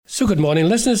So good morning,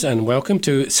 listeners, and welcome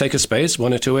to Sacred Space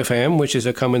 102 FM, which is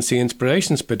a Come & See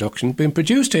Inspirations production being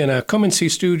produced in our Come & See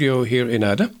studio here in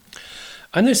Ada.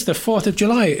 And it's the 4th of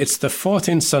July. It's the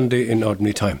 14th Sunday in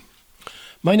Ordinary Time.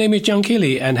 My name is John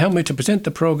Keeley, and help me to present the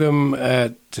programme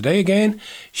today again,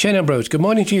 Shane Ambrose. Good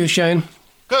morning to you, Shane.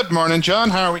 Good morning,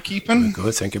 John. How are we keeping?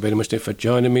 Good. Thank you very much for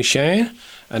joining me, Shane.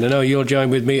 And I know you'll join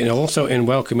with me and also in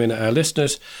welcoming our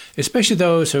listeners, especially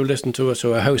those who listen to us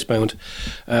who are housebound,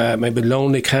 maybe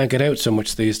lonely, can't get out so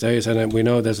much these days, and we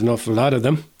know there's an awful lot of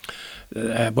them.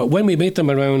 But when we meet them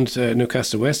around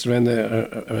Newcastle West, around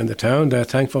the town, they're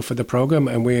thankful for the programme,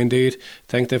 and we indeed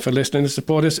thank them for listening and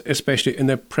support us, especially in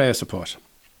their prayer support.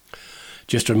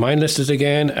 Just to remind listeners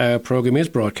again, our programme is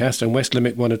broadcast on West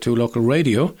Limerick 102 local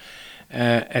radio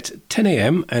at 10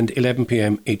 a.m. and 11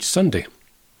 p.m. each Sunday.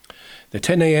 The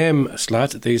 10 a.m.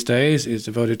 slot these days is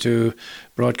devoted to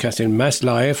broadcasting Mass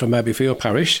Live from Abbeyfield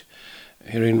Parish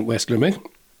here in West Limerick.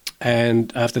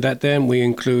 And after that then we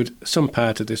include some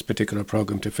part of this particular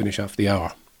programme to finish off the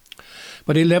hour.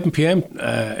 But at 11 p.m,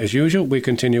 as usual, we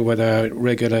continue with our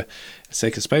regular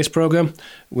Sacred Space programme,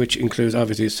 which includes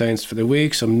obviously Saints for the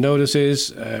Week, some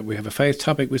notices, we have a faith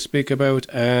topic we speak about,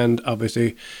 and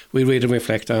obviously we read and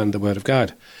reflect on the Word of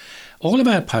God. All of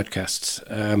our podcasts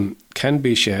can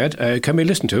be shared, can be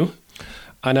listened to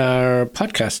on our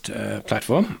podcast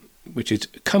platform, which is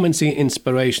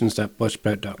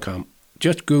comeandseeinspirations.buzzsprout.com.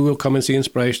 Just Google Come and See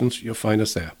Inspirations, you'll find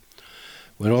us there.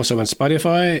 We're also on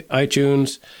Spotify,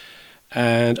 iTunes,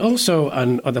 and also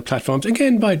on other platforms,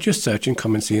 again, by just searching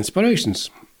Come and See Inspirations.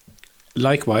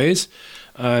 Likewise,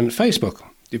 on Facebook.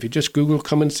 If you just Google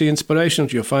Come and See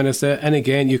Inspirations, you'll find us there. And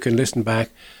again, you can listen back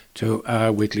to our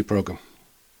weekly programme.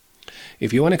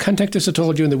 If you want to contact us at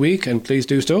all during the week, and please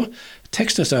do so,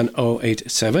 text us on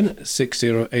 087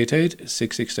 6088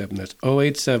 667. That's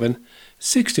 087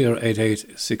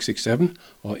 6088 667.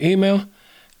 Or email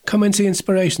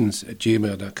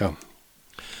comeandseeinspirations@gmail.com.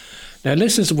 Now,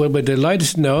 listeners will be delighted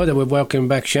to know that we're welcoming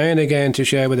back Shane again to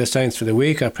share with us Saints for the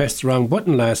Week. I pressed the wrong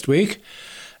button last week,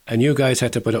 and you guys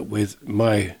had to put up with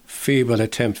my feeble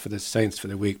attempt for the Saints for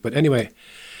the Week. But anyway,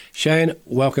 Shane,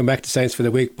 welcome back to Saints for the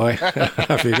Week, boy.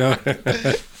 Off you go.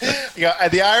 Yeah,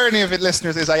 the irony of it,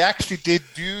 listeners, is I actually did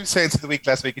do Saints of the Week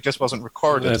last week. It just wasn't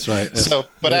recorded. That's right. So,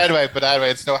 but anyway,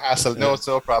 it's no hassle. No, it's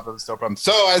no problem. It's no problem.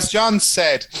 So, as John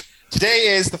said,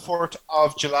 today is the 4th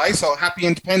of July, so happy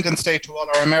Independence Day to all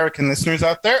our American listeners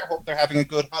out there. Hope they're having a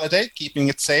good holiday, keeping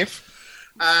it safe.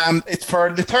 It's for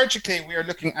liturgically, we are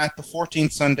looking at the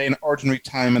 14th Sunday in Ordinary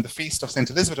Time, and the Feast of St.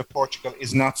 Elizabeth of Portugal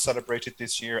is not celebrated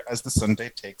this year as the Sunday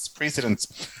takes precedence.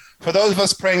 For those of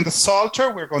us praying the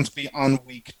Psalter, we're going to be on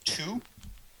week 2.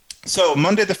 So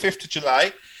Monday the 5th of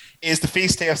July is the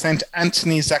feast day of St.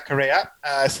 Anthony Zachariah,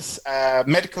 a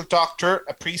medical doctor,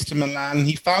 a priest in Milan.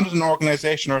 He founded an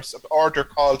organization or order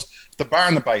called the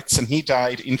Barnabites, and he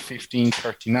died in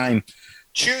 1539.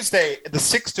 Tuesday, the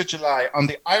 6th of July, on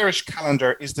the Irish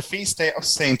calendar, is the feast day of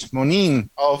St. Monine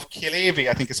of Killeavy,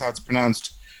 I think is how it's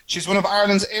pronounced. She's one of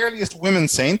Ireland's earliest women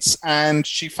saints, and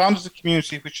she founded a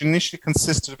community which initially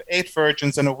consisted of 8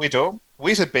 virgins and a widow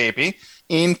with a baby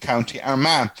in County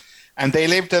Armagh. And they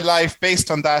lived a life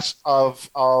based on that of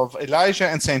Elijah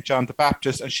and St. John the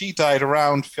Baptist, and she died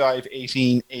around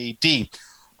 518 AD.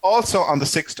 Also on the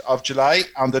 6th of July,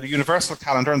 on the universal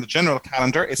calendar, on the general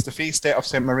calendar, is the feast day of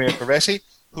St. Maria Goretti,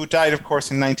 who died, of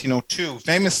course, in 1902.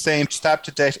 Famous saint, stabbed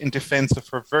to death in defense of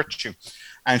her virtue.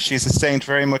 And she's a saint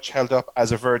very much held up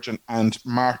as a virgin and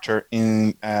martyr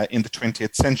in the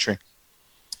 20th century.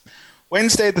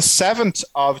 Wednesday, the 7th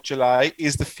of July,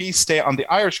 is the feast day on the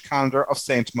Irish calendar of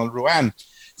St. Mulruan.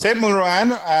 St.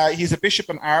 Mulruan, he's a bishop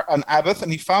and an abbot,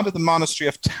 and he founded the monastery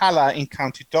of Tala in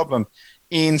County Dublin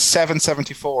in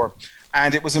 774.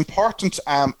 And it was important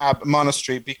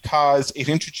monastery because it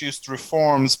introduced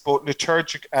reforms, both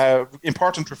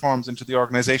important reforms into the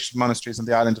organisation of monasteries in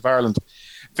the island of Ireland.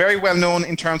 Very well known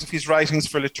in terms of his writings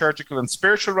for liturgical and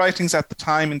spiritual writings at the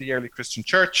time in the early Christian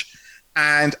church.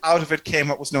 And out of it came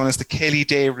what was known as the Kelly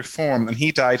Day Reform, and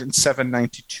he died in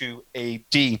 792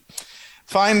 AD.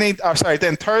 Finally,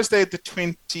 then Thursday the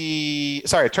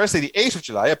 8th of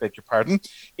July, I beg your pardon,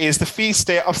 is the feast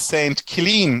day of Saint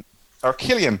Cillian, or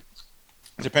Cillian,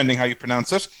 depending how you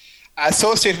pronounce it,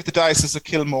 associated with the Diocese of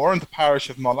Kilmore and the parish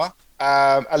of Mulla.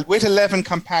 With 11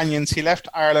 companions, he left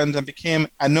Ireland and became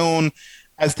known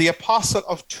as the Apostle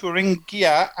of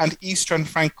Thuringia and Eastern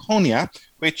Franconia,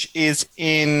 which is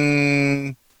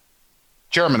in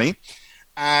Germany.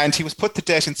 And he was put to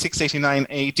death in 689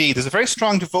 AD. There's a very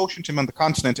strong devotion to him on the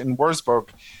continent in Würzburg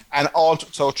and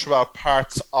also throughout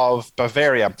parts of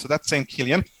Bavaria. So that's St.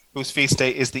 Cillian. whose feast day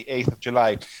is the 8th of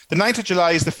July. The 9th of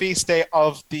July is the feast day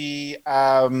of the,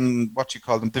 what do you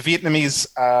call them? The Vietnamese,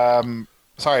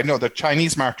 the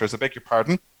Chinese martyrs, I beg your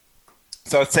pardon.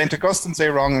 So it's St. Augustine,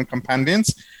 Zerong, and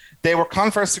companions. They were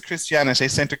converts to Christianity.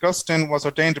 St. Augustine was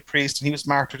ordained a priest and he was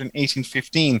martyred in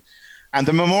 1815. And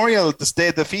the memorial,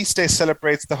 the feast day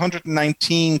celebrates the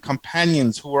 119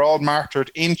 companions who were all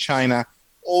martyred in China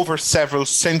over several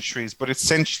centuries, but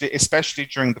especially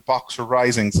during the Boxer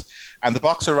Risings. And the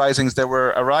Boxer Risings, it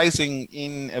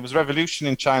was a revolution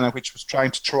in China which was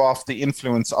trying to throw off the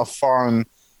influence of foreign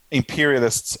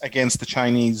imperialists against the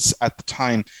Chinese at the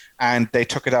time, and they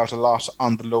took it out a lot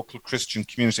on the local Christian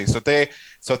community. So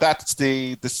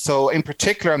in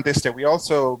particular on this day, we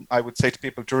also, I would say to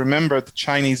people to remember the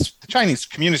Chinese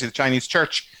community, the Chinese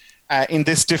church, in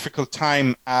this difficult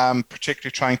time,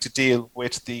 particularly trying to deal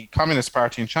with the Communist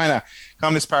Party in China.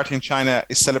 Communist Party in China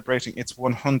is celebrating its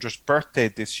 100th birthday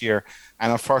this year.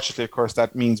 And unfortunately, of course,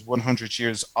 that means 100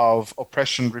 years of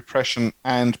oppression, repression,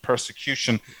 and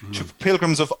persecution to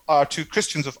to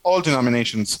Christians of all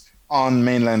denominations on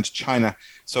mainland China.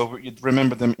 So you'd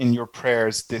remember them in your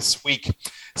prayers this week.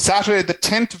 Saturday, the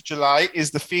 10th of July,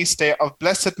 is the feast day of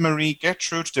Blessed Marie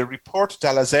Gertrude de Report de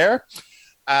Lazer.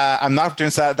 I'm not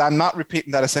doing that. I'm not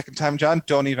repeating that a second time, John.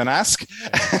 Don't even ask.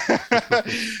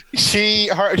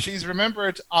 She's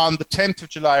remembered on the 10th of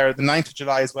July or the 9th of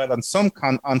July as well on some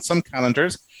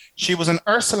calendars. She was an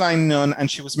Ursuline nun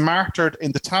and she was martyred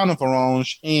in the town of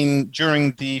Orange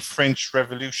during the French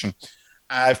Revolution.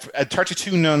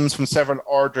 32 nuns from several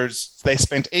orders. They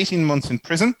spent 18 months in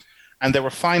prison, and they were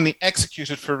finally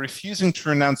executed for refusing to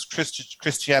renounce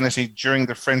Christianity during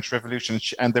the French Revolution,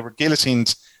 and they were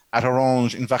guillotined at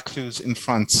Orange in Vaucluse in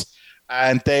France.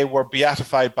 And they were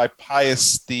beatified by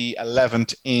Pius XI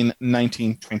in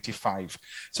 1925.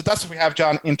 So that's what we have,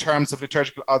 John, in terms of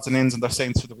liturgical odds and ends and the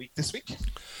saints for the week this week.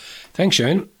 Thanks,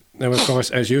 Shane. Now, of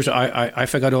course, as usual, I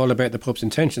forgot all about the Pope's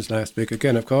intentions last week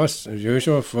again, of course, as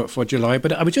usual, for July.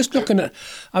 But I was just looking at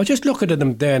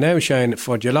them there now, Shane,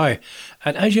 for July.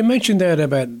 And as you mentioned there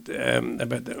about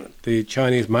the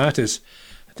Chinese martyrs,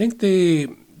 I think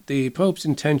the Pope's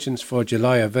intentions for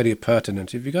July are very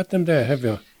pertinent. Have you got them there, have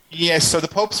you? Yes, so the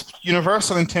Pope's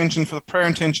universal intention for the prayer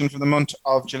intention for the month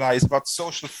of July is about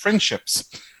social friendships.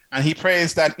 And he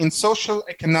prays that in social,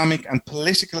 economic, and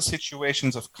political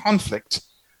situations of conflict,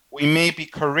 we may be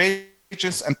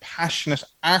courageous and passionate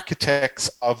architects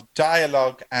of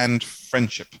dialogue and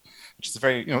friendship, which is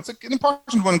it's an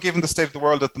important one given the state of the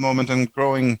world at the moment and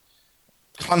growing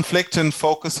conflict and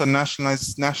focus on national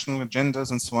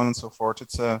agendas and so on and so forth.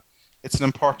 It's an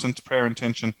important prayer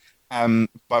intention from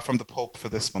the Pope for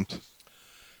this month.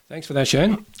 Thanks for that,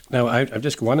 Shane. Now, I've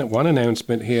just got one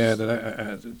announcement here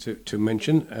that to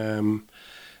mention,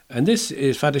 and this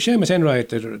is Father Seamus Enright,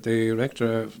 the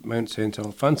rector of Mount St.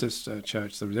 Alphonsus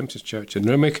Church, the Redemptorist Church in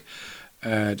Limerick.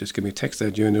 Just gave me a text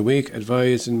there during the week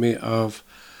advising me of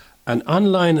an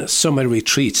online summer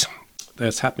retreat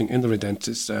that's happening in the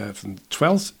Redemptorist from the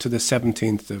 12th to the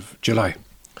 17th of July.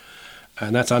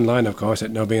 And that's online, of course,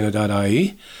 at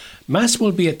novena.ie. Mass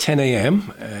will be at 10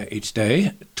 a.m. Each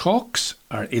day. Talks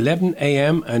are 11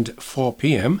 a.m. and 4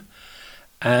 p.m.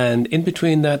 And in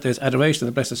between that, there's adoration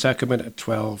of the Blessed Sacrament at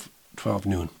 12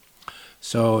 noon.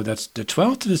 So that's the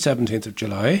 12th to the 17th of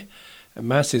July.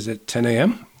 Mass is at 10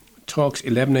 a.m. Talks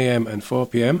 11 a.m. and 4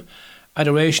 p.m.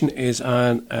 Adoration is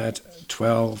on at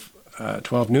 12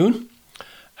 noon.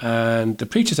 And the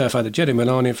preachers are Father Jerry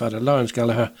Maloney, Father Lawrence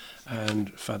Gallagher,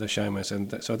 and Father Seamus.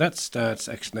 And so that starts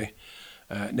actually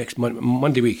next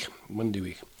Monday week.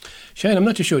 Shane, I'm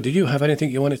not too sure. Did you have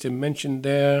anything you wanted to mention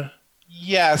there?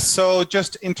 Yeah, so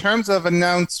just in terms of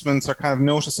announcements or kind of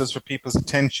notices for people's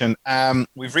attention,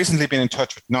 we've recently been in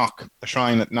touch with Knock, the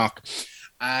shrine at Knock,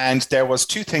 and there was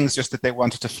two things just that they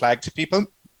wanted to flag to people.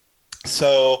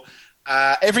 So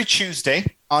every Tuesday,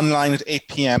 online at 8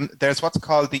 p.m., there's what's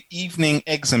called the Evening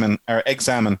Examen.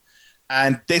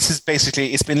 And this is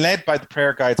basically, it's been led by the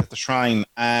prayer guides at the shrine.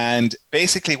 And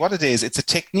basically what it is, it's a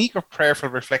technique of prayerful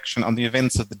reflection on the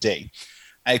events of the day.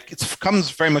 It comes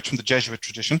very much from the Jesuit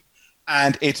tradition.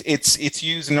 And it's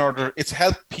used in order, it's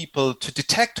helped people to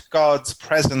detect God's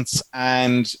presence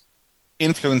and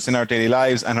influence in our daily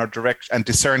lives and our direct and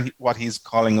discern what he's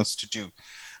calling us to do.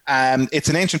 It's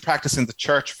an ancient practice in the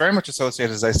church, very much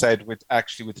associated, as I said, with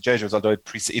the Jesuits, although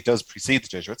it does precede the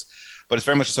Jesuits, but it's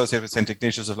very much associated with St.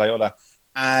 Ignatius of Loyola.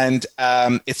 And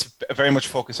it's very much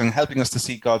focused on helping us to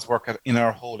see God's work in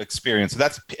our whole experience. So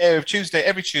that's every Tuesday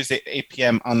at 8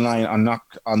 p.m. online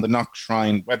on the Knock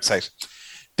Shrine website.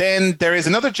 Then there is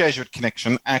another Jesuit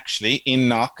connection actually in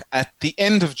Knock at the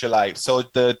end of July. So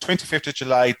the 25th of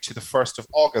July to the 1st of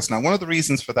August. Now, one of the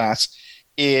reasons for that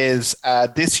is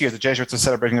this year the Jesuits are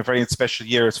celebrating a very special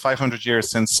year. It's 500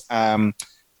 years since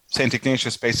St.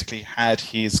 Ignatius basically had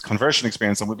his conversion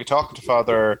experience. And we'll be talking to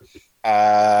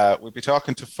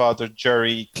Father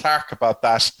Jerry Clark about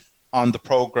that on the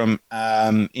program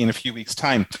in a few weeks'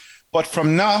 time. But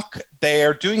from Knock, they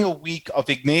are doing a week of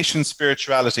Ignatian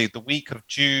spirituality, the week of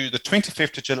the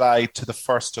 25th of July to the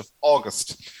 1st of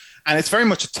August. And it's very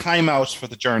much a time out for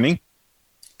the journey.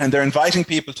 And they're inviting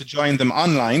people to join them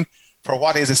online for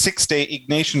what is a 6-day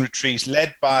Ignatian retreat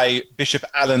led by Bishop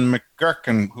Alan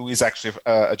McGurkin, who is actually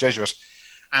a Jesuit.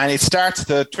 And it starts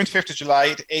the 25th of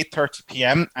July at 8:30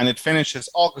 p.m. and it finishes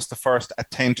August the 1st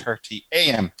at 10:30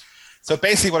 a.m. So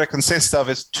basically what it consists of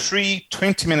is 3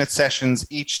 20-minute sessions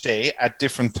each day at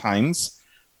different times.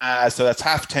 So that's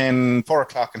 10:30, 4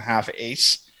 o'clock and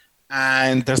 8:30.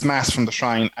 And there's Mass from the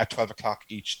Shrine at 12 o'clock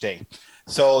each day.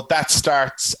 So that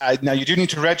starts, now you do need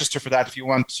to register for that if you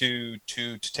want to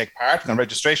take part. Now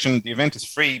registration, the event is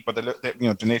free, but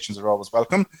donations are always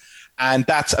welcome. And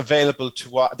that's available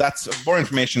more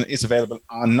information is available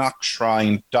on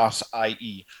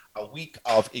knockshrine.ie. A week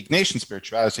of Ignatian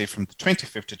spirituality from the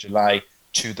 25th of July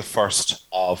to the 1st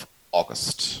of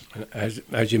August.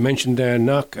 As you mentioned there,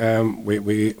 Knock,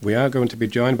 we are going to be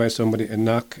joined by somebody in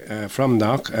Knock, from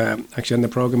Knock, actually on the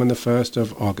programme on the 1st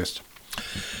of August.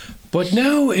 But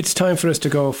now it's time for us to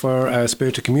go for a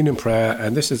spiritual communion prayer,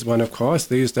 and this is one, of course,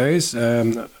 these days.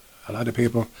 A lot of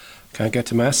people can't get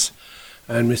to Mass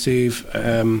and receive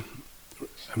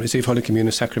Holy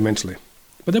Communion sacramentally.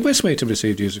 But the best way to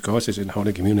receive Jesus, of course, is in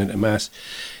Holy Communion and Mass.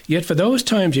 Yet for those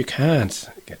times you can't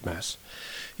get Mass,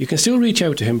 you can still reach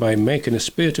out to him by making a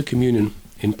spiritual communion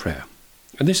in prayer.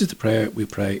 And this is the prayer we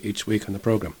pray each week on the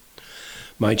programme.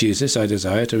 My Jesus, I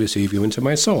desire to receive you into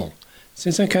my soul.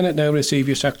 Since I cannot now receive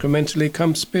you sacramentally,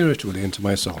 come spiritually into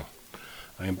my soul.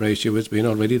 I embrace you as being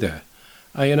already there.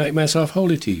 I unite myself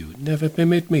wholly to you. Never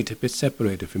permit me to be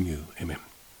separated from you. Amen.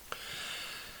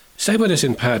 Stay with us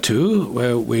in part 2,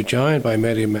 where we're joined by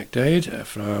Mary McDade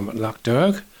from Lough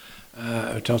Derg.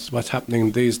 Tells us what's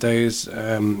happening these days,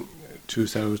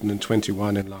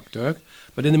 2021 in Lough Derg.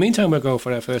 But in the meantime, we'll go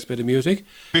for our first bit of music.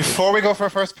 Before we go for our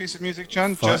first piece of music,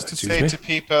 John, just to say to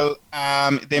people,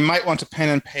 they might want a pen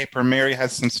and paper. Mary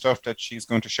has some stuff that she's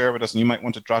going to share with us, and you might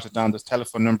want to jot it down. There's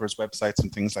telephone numbers, websites,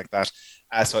 and things like that.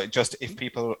 So just if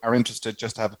people are interested,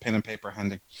 just to have a pen and paper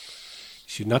handy.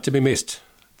 Should not to be missed.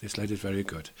 This light is very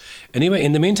good. Anyway,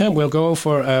 in the meantime, we'll go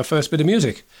for our first bit of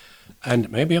music. And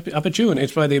maybe up a tune.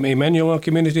 It's by the Emmanuel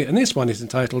Community, and this one is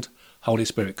entitled Holy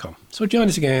Spirit Come. So join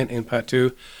us again in part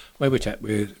 2, where we chat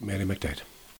with Mary McDade.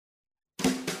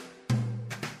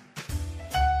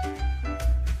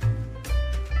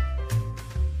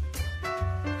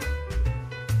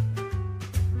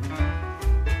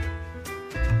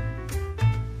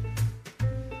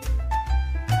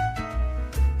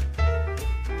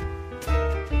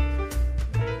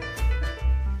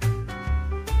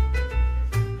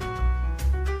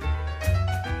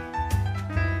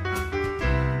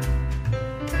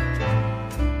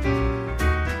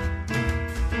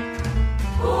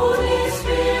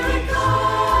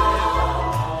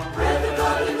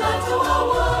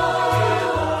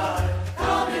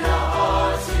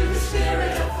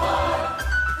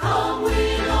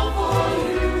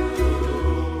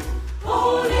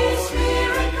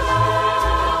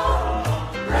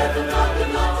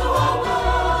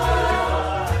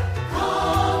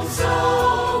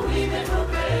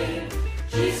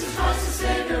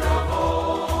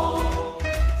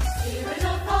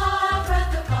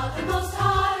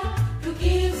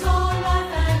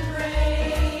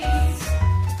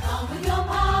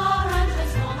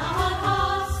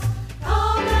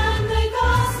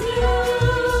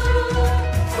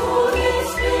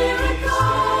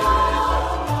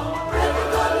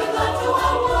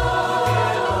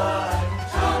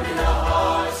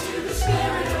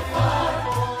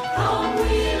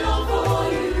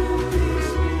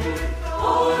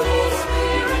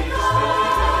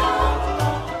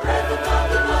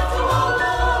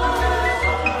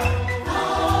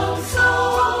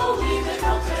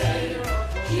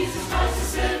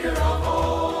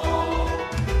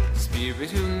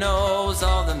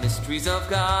 Of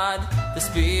God, the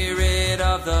Spirit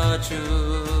of the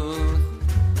truth.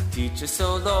 Teach us,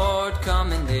 O Lord,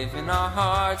 come and live in our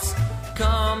hearts.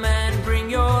 Come and bring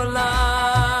your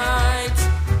light.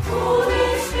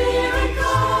 Holy Spirit,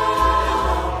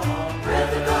 come.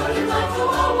 Breath of God, give life to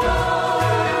our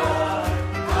world.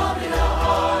 Come in our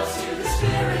hearts to the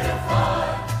Spirit of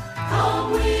fire.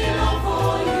 Come, we long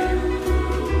for you.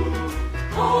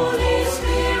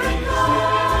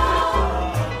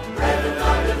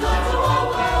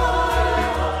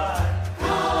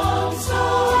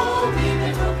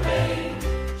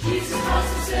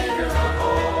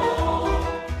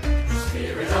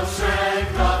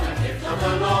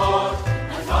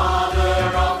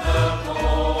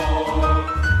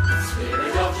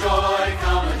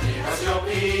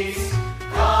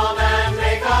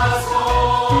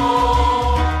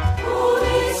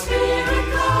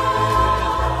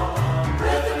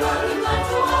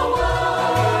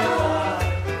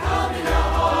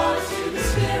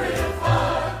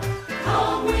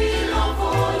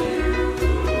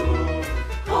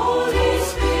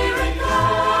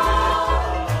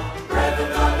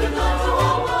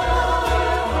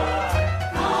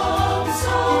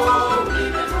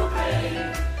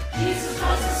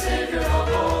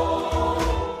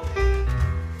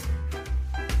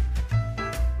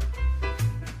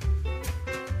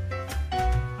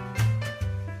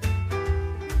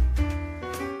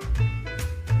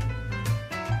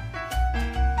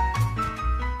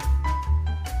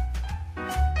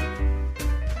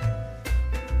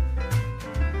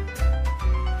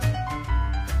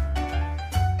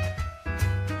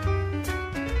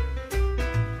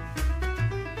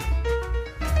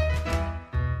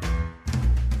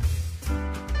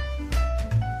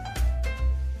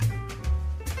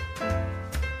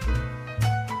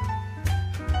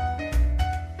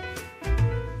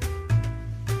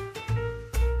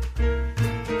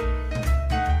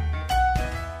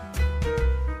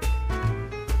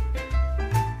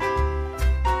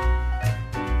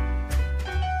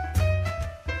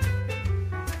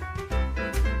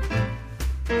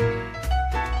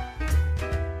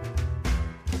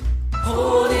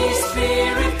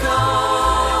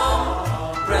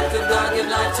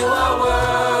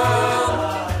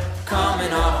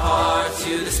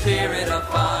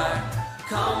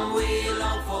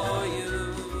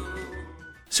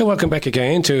 So welcome back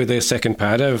again to the second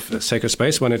part of Sacred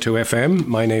Space 102 FM.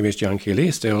 My name is John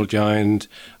Keeley, still joined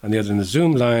on the other end of the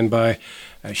Zoom line by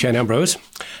Shane Ambrose.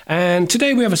 And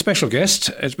today we have a special guest,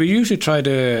 as we usually try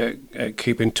to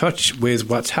keep in touch with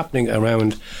what's happening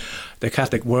around the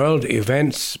Catholic world,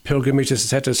 events, pilgrimages,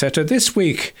 etc., etc. This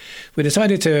week we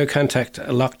decided to contact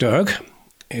Lough Derg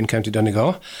in County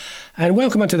Donegal and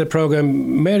welcome onto the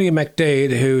programme Mary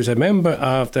McDade, who's a member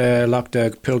of the Lough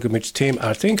Derg pilgrimage team.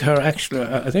 I think her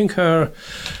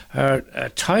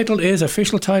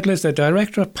official title is the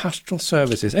Director of Pastoral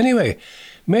Services. Anyway,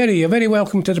 Mary, you're very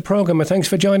welcome to the programme and thanks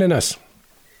for joining us.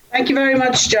 Thank you very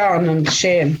much, John and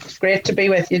Shane. It's great to be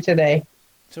with you today.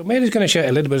 So Mary's going to share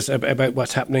a little bit about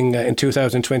what's happening in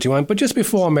 2021, but just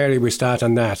before, Mary, we start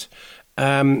on that,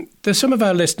 there's some of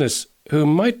our listeners who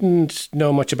mightn't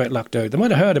know much about Lough Derg. They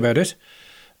might have heard about it,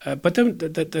 but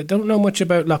they don't know much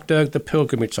about Lough Derg, the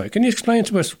pilgrimage site. Can you explain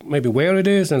to us maybe where it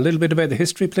is and a little bit about the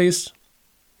history, please?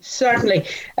 Certainly.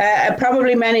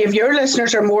 Probably many of your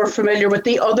listeners are more familiar with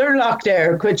the other Lough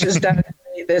Derg, which is down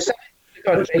the south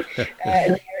of the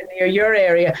country, near your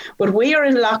area. But we are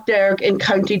in Lough Derg in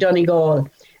County Donegal.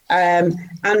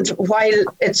 And while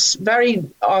it's very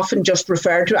often just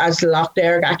referred to as Lough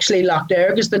Derg, actually Lough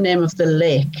Derg is the name of the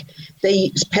lake.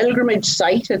 The pilgrimage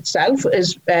site itself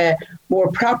is more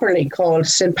properly called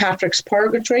St. Patrick's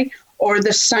Purgatory, or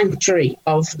the Sanctuary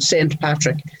of St.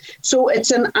 Patrick. So it's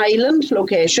an island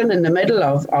location in the middle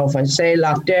of I say,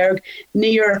 Lough Derg,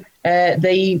 near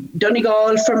the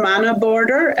Donegal-Fermanagh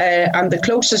border, and the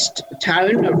closest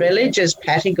town or village is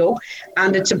Pettigo,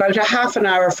 and it's about a half an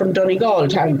hour from Donegal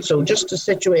town. So just to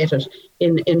situate it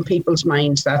in people's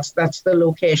minds, that's the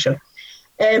location.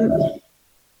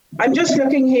 I'm just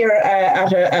looking here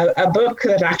at a book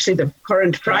that actually the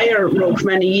current prior wrote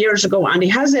many years ago, and he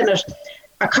has in it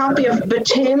a copy of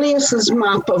Bettelius's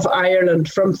map of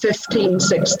Ireland from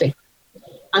 1560.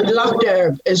 And Lough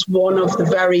Derg is one of the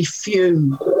very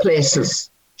few places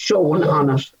shown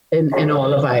on it in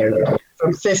all of Ireland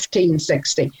from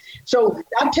 1560. So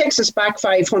that takes us back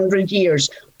 500 years.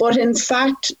 But in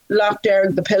fact, Lough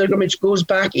Derg, the pilgrimage, goes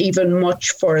back even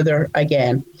much further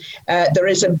again. There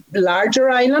is a larger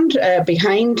island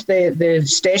behind the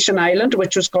station island,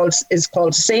 which is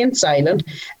called Saints Island.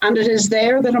 And it is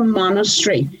there that a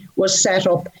monastery was set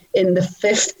up in the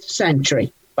 5th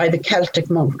century by the Celtic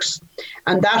monks.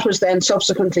 And that was then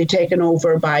subsequently taken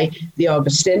over by the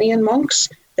Augustinian monks,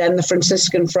 then the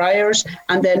Franciscan friars,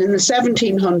 and then in the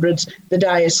 1700s, the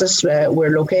diocese were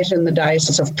located in the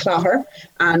Diocese of Clogher,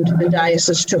 and the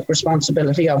diocese took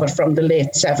responsibility of it from the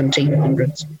late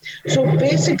 1700s. So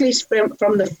basically,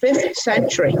 from the 5th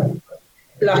century,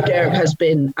 Lough Derg has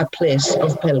been a place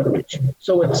of pilgrimage.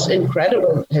 So it's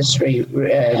incredible history,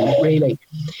 really.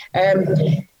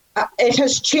 It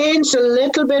has changed a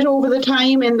little bit over the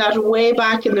time in that way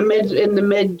back in the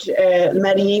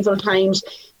medieval times,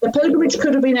 the pilgrimage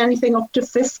could have been anything up to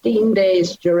 15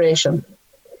 days duration.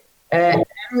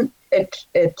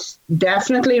 It's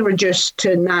definitely reduced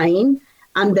to 9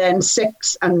 and then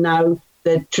 6, and now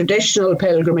the traditional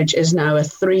pilgrimage is now a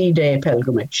 3-day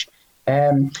pilgrimage.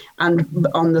 And on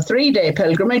the 3-day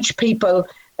pilgrimage, people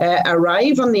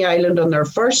arrive on the island on their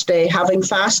first day, having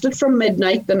fasted from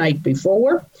midnight the night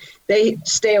before. They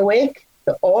stay awake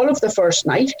all of the first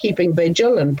night, keeping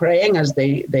vigil and praying as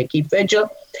they keep vigil.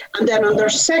 And then on their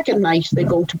second night, they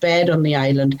go to bed on the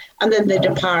island. And then they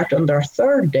depart on their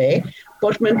third day,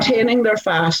 but maintaining their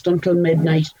fast until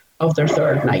midnight of their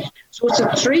third night. So it's a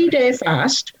 3-day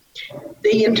fast.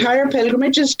 The entire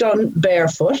pilgrimage is done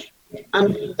barefoot.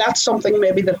 And that's something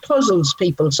maybe that puzzles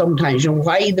people sometimes,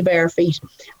 why the bare feet?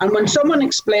 And when someone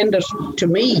explained it to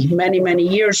me many, many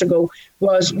years ago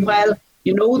was, well,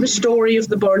 you know the story of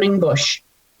the burning bush.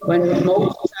 When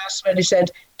Moses asked, when he said,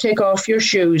 take off your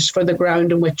shoes, for the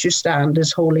ground on which you stand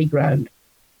is holy ground.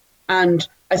 And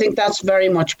I think that's very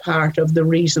much part of the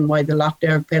reason why the Lough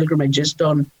Derg pilgrimage is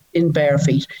done in bare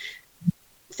feet.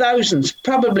 Thousands,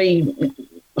 probably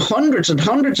hundreds and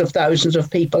hundreds of thousands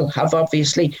of people have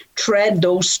obviously tread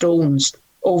those stones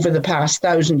over the past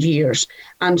 1,000 years.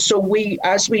 And so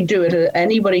as we do it,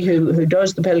 anybody who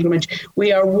does the pilgrimage,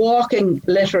 we are walking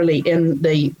literally in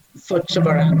the footsteps of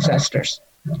our ancestors,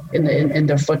 in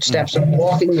their footsteps, of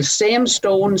walking the same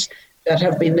stones that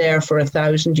have been there for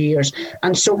 1,000 years.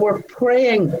 And so we're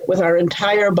praying with our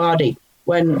entire body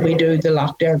when we do the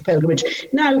Lough Derg pilgrimage.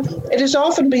 Now, it has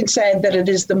often been said that it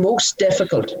is the most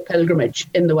difficult pilgrimage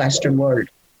in the Western world.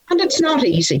 And it's not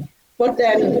easy. But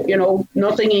then,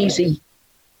 nothing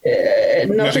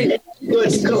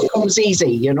good comes easy,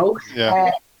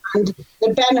 Yeah. And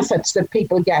the benefits that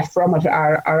people get from it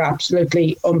are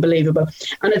absolutely unbelievable.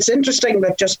 And it's interesting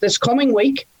that just this coming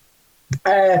week,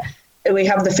 we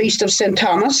have the Feast of St.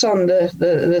 Thomas on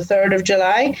the 3rd of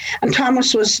July, and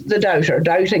Thomas was the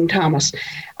doubting Thomas.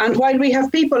 And while we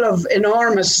have people of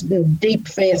enormous deep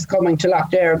faith coming to Lough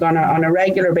Derg on a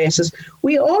regular basis,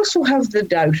 we also have the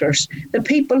doubters, the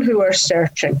people who are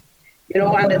searching.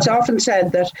 And it's often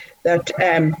said that the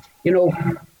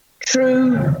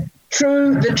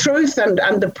truth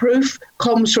and the proof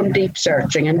comes from deep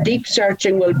searching, and deep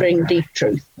searching will bring deep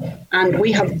truth. And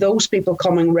we have those people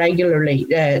coming regularly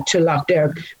to Lough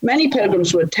Derg. Many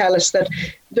pilgrims would tell us that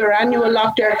their annual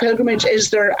Lough Derg pilgrimage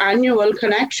is their annual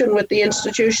connection with the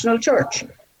institutional church.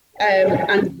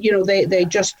 They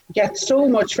just get so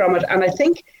much from it. And I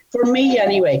think, for me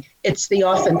anyway, it's the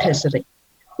authenticity.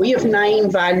 We have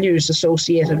 9 values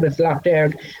associated with Lough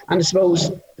Derg, and I suppose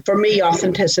for me,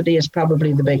 authenticity is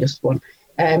probably the biggest one.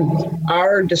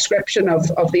 Our description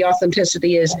of the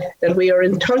authenticity is that we are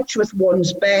in touch with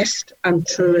one's best and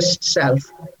truest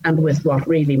self and with what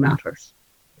really matters.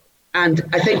 And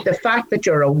I think the fact that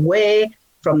you're away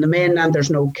from the mainland, there's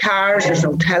no cars, there's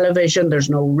no television, there's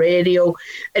no radio.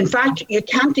 In fact, you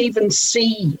can't even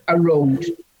see a road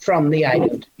from the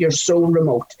island. You're so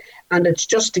remote. And it's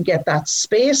just to get that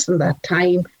space and that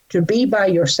time to be by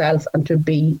yourself and to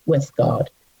be with God,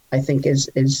 I think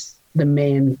is the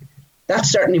main.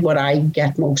 That's certainly what I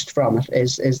get most from it,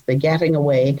 is the getting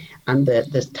away and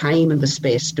the time and the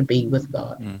space to be with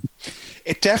God.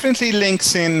 It definitely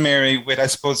links in, Mary, with, I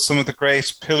suppose, some of the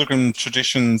great pilgrim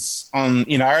traditions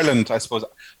in Ireland, I suppose.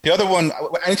 The other one,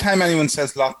 anytime anyone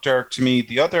says Lough Derg to me,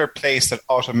 the other place that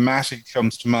automatically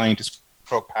comes to mind is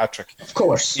Croagh Patrick. Of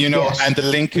course. Yes. And the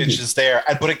linkage is there.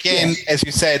 But again, as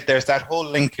you said, there's that whole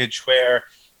linkage where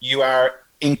you are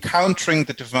encountering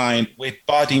the divine with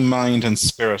body, mind, and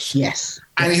spirit. Yes.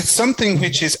 And it's something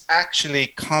which is actually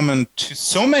common to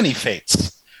so many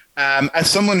faiths. As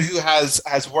someone who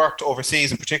has worked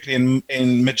overseas, and particularly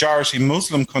in majority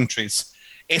Muslim countries,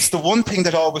 it's the one thing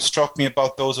that always struck me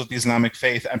about those of the Islamic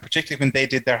faith, and particularly when they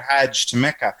did their Hajj to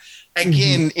Mecca.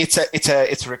 Again, it's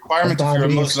a requirement if you're a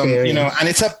Muslim, and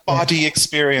it's a body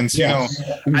experience,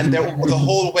 and the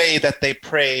whole way that they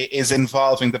pray is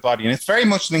involving the body, and it's very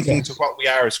much linking to what we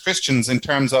are as Christians in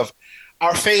terms of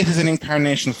our faith is an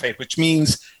incarnational faith, which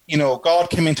means, God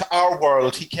came into our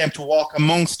world. He came to walk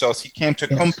amongst us. He came to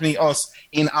accompany us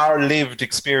in our lived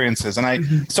experiences.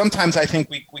 And sometimes I think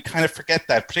we kind of forget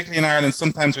that, particularly in Ireland.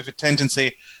 Sometimes we have a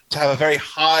tendency to have a very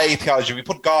high theology. We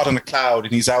put God on a cloud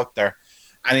and he's out there.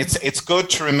 And it's good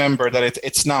to remember that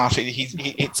it's not.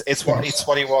 It's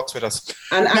what he walks with us.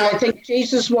 And I think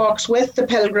Jesus walks with the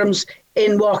pilgrims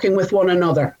in walking with one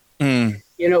another.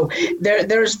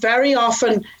 There's very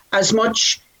often as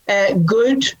much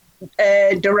good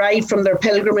derived from their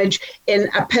pilgrimage in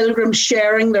a pilgrim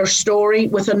sharing their story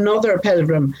with another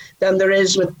pilgrim than there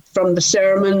is from the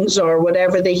sermons or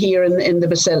whatever they hear in the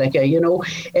basilica.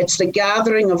 It's the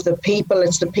gathering of the people.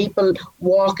 It's the people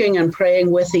walking and praying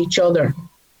with each other,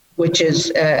 which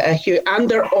is a huge, and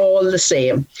they're all the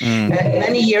same.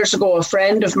 Many years ago, a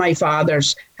friend of my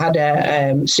father's had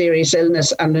a serious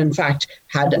illness and in fact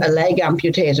had a leg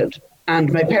amputated.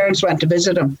 And my parents went to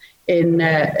visit him in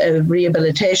a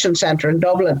rehabilitation centre in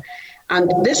Dublin.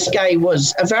 And this guy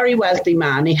was a very wealthy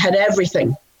man. He had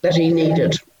everything that he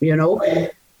needed,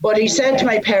 But he said to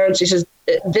my parents, he says,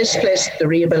 this place, the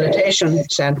rehabilitation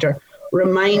centre,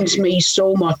 reminds me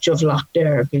so much of Lough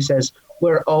Derg. He says,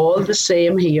 we're all the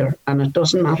same here and it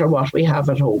doesn't matter what we have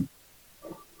at home.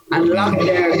 And Lough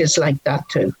Derg is like that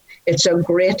too. It's a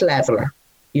great leveller.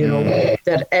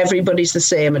 That everybody's the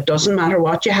same. It doesn't matter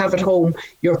what you have at home.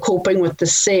 You're coping with the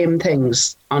same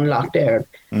things on Lough Derg.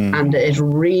 And it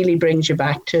really brings you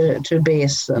back to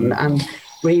base and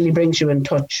really brings you in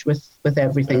touch with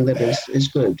everything that is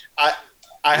good.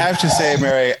 I have to say,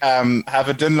 Mary,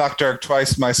 having done Lough Derg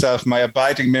twice myself, my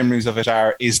abiding memories of it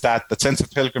is that the sense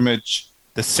of pilgrimage,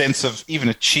 the sense of even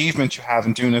achievement you have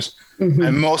in doing it,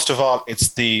 and most of all,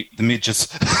 it's the midges.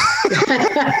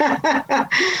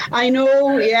 I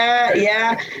know,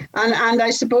 yeah. And I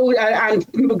suppose, and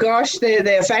gosh,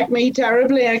 they affect me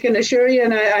terribly, I can assure you,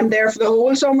 and I'm there for the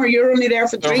whole summer. You're only there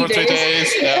for 3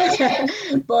 days. Yeah.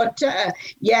 But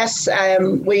yes,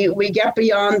 we get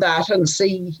beyond that and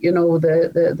see,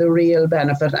 the real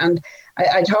benefit. And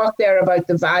I talked there about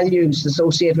the values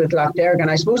associated with Lough Derg, and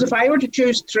I suppose if I were to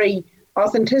choose 3,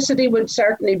 authenticity would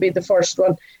certainly be the first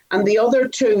one. And the other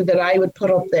 2 that I would put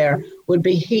up there would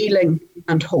be healing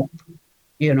and hope.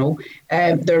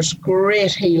 There's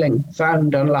great healing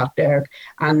found on Lough Derg.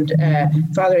 And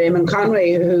Father Eamon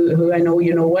Conway, who I know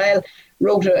you know well,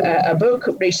 wrote a book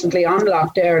recently on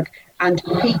Lough Derg, and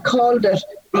he called it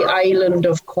the Island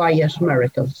of Quiet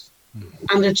Miracles.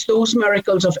 And it's those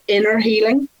miracles of inner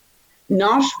healing,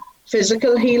 not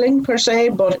physical healing per se,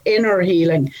 but inner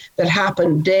healing that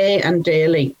happen day and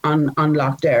daily on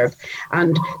Lough Derg.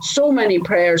 And so many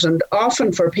prayers, and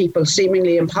often for people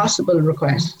seemingly impossible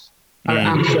requests, are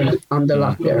answered on the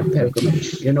Lough Derg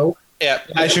pilgrimage, you know. Yeah,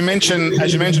 as you mentioned,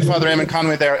 Father Eamon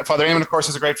Conway there. Father Eamon, of course,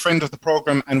 is a great friend of the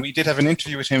program, and we did have an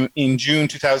interview with him in June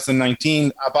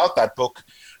 2019 about that book.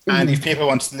 And if people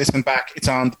want to listen back, it's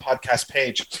on the podcast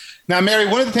page. Now, Mary,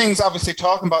 one of the things, obviously,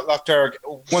 talking about Lough Derg,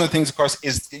 one of the things, of course,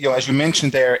 is, you know, as you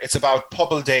mentioned there, it's about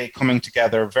Pobble Day coming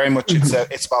together. Very much,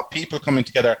 it's about people coming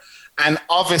together. And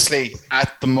obviously,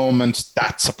 at the moment,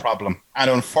 that's a problem. And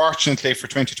unfortunately, for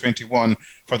 2021,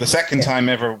 for the second time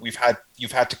ever, you've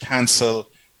had to cancel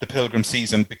the pilgrim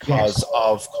season because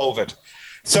of COVID.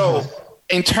 So,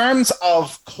 in terms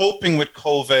of coping with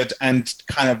COVID and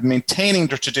kind of maintaining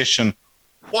the tradition,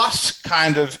 what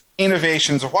kind of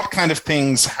innovations or what kind of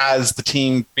things has the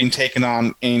team been taking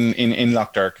on in Lough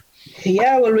Derg?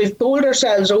 Yeah, well, we've bowled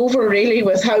ourselves over really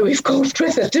with how we've coped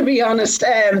with it, to be honest.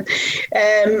 I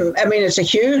mean, it's a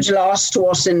huge loss to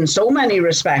us in so many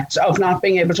respects of not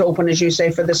being able to open, as you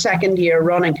say, for the second year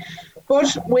running.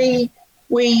 But we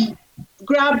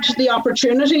grabbed the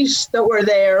opportunities that were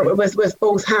there with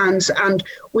both hands, and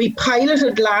we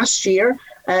piloted last year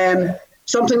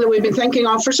something that we've been thinking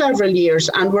of for several years,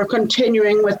 and we're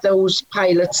continuing with those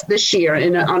pilots this year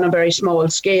on a very small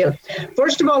scale.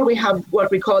 First of all, we have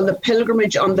what we call the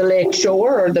pilgrimage on the lake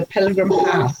shore, or the pilgrim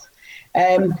path.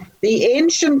 The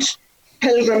ancient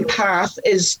pilgrim path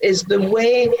is the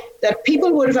way that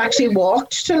people would have actually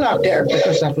walked to Lough Derg,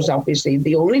 because that was obviously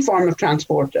the only form of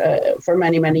transport for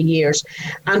many, many years.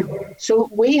 And so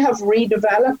we have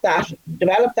developed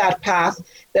that path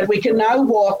that we can now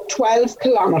walk 12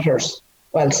 kilometres.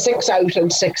 Well, 6 out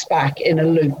and 6 back in a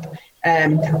loop,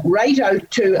 right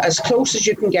out to as close as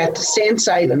you can get to Saints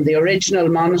Island, the original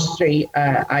monastery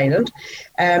island.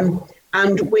 And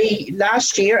we,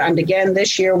 last year and again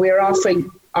this year, we're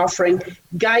offering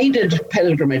guided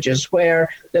pilgrimages where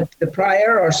the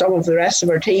prior or some of the rest of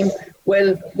our team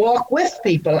will walk with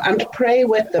people and pray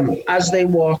with them as they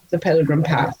walk the pilgrim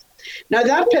path. Now,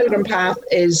 that pilgrim path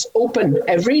is open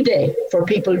every day for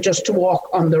people just to walk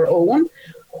on their own.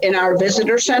 In our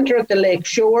visitor centre at the lake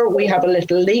shore, we have a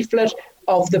little leaflet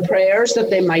of the prayers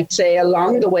that they might say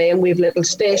along the way, and we have little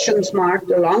stations marked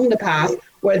along the path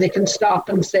where they can stop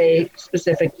and say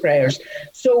specific prayers.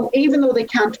 So even though they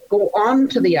can't go on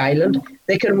to the island,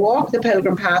 they can walk the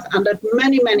pilgrim path, and at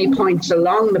many, many points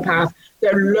along the path,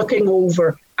 they're looking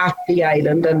over at the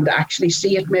island and actually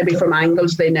see it maybe from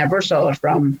angles they never saw it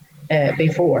from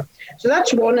before. So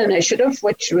that's one initiative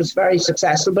which was very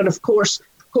successful, but of course,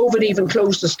 COVID even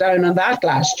closed us down on that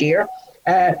last year,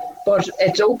 but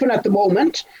it's open at the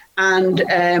moment. And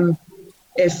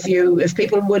if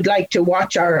people would like to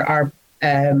watch our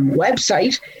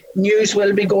website, news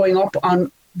will be going up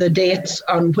on the dates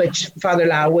on which Father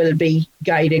Lau will be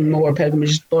guiding more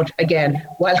pilgrimages. But again,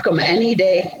 welcome any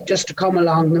day just to come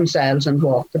along themselves and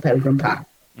walk the pilgrim path.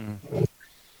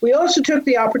 We also took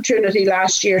the opportunity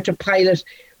last year to pilot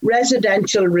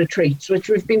residential retreats, which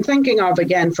we've been thinking of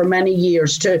again for many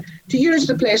years, to use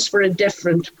the place for a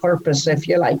different purpose, if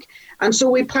you like. And so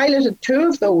we piloted 2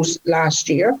 of those last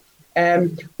year,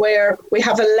 where we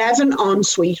have 11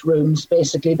 ensuite rooms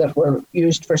basically that were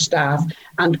used for staff,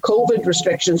 and COVID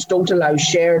restrictions don't allow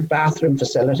shared bathroom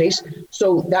facilities.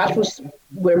 So that was,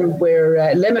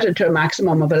 we're limited to a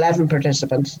maximum of 11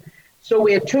 participants. So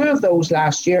we had 2 of those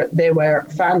last year. They were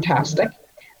fantastic.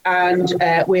 And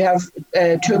we have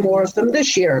 2 more of them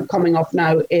this year coming up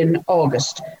now in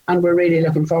August, and we're really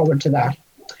looking forward to that.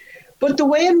 But the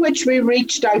way in which we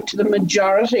reached out to the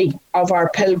majority of our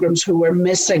pilgrims who were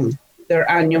missing their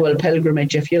annual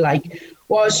pilgrimage, if you like,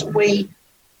 was we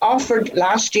offered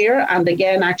last year, and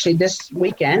again actually this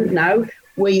weekend now,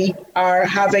 we are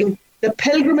having the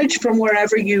pilgrimage from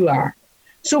wherever you are.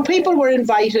 So people were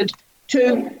invited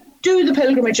to do the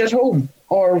pilgrimage at home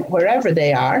or wherever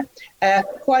they are,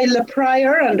 while the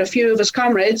prior and a few of his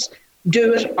comrades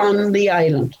do it on the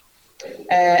island.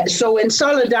 So in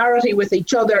solidarity with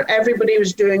each other, everybody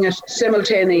was doing it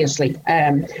simultaneously.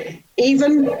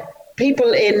 Even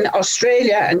people in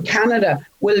Australia and Canada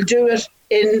will do it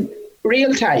in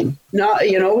real time. Not,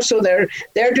 so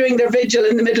they're doing their vigil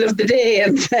in the middle of the day,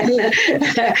 and then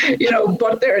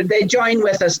but they join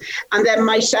with us. And then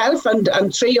myself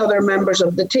and 3 other members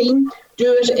of the team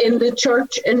do it in the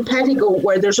church in Pettigo,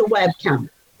 where there's a webcam.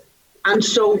 And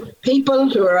so people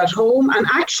who are at home, and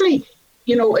actually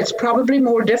it's probably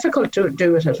more difficult to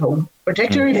do it at home,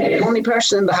 particularly if you're the only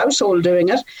person in the household doing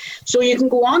it. So you can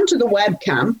go on to the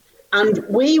webcam, and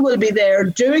we will be there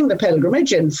doing the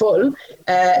pilgrimage in full.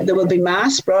 There will be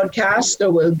mass broadcasts.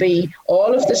 There will be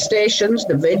all of the stations,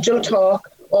 the vigil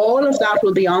talk. All of that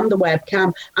will be on the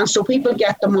webcam. And so people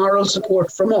get the moral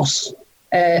support from us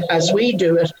as we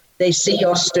do it. They see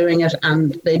us doing it,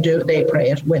 and they pray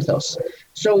it with us.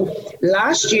 So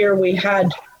last year we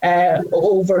had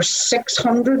over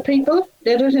 600 people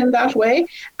did it in that way.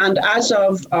 And as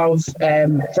of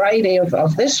Friday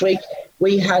of this week,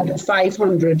 we had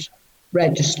 500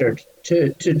 registered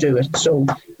to do it. So,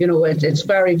 it's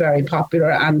very, very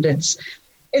popular, and it's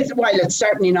while it's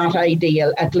certainly not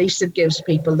ideal, at least it gives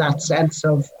people that sense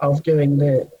of doing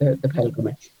the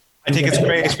pilgrimage. I think it's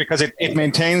great because it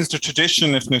maintains the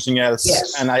tradition, if nothing else.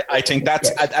 Yes. And I think that's,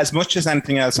 as much as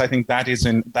anything else, I think that is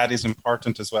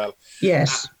important as well.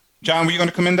 Yes. John, were you going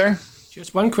to come in there?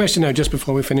 Just one question now, just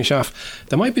before we finish off.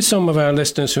 There might be some of our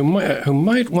listeners who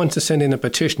might want to send in a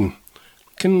petition.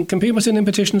 Can people send in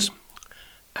petitions?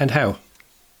 And how?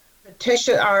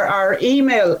 Petition. Our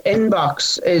email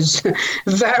inbox is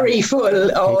very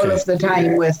full all of the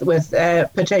time with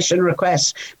petition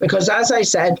requests, because, as I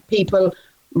said, people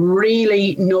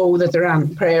really know that their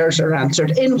prayers are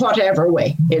answered in whatever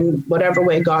way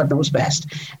God knows best.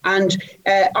 And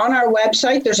on our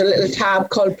website, there's a little tab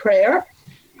called Prayer,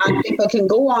 and people can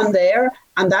go on there,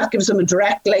 and that gives them a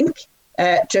direct link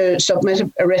to submit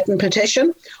a written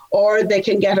petition, or they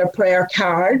can get a prayer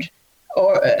card,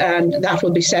 and that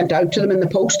will be sent out to them in the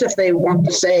post if they want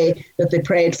to say that they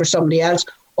prayed for somebody else,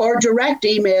 or direct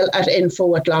email at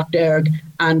info@lochderg,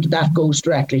 and that goes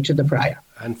directly to the prior.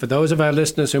 And for those of our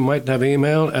listeners who might have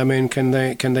email, I mean, can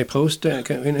they post in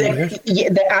here?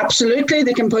 Absolutely.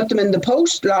 They can put them in the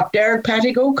post, Lochderg,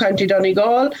 Pettigo, County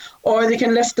Donegal, or they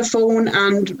can lift the phone,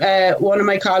 and one of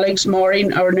my colleagues,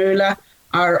 Maureen or Nuala,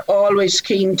 are always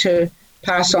keen to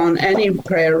pass on any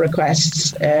prayer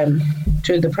requests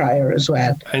to the prior as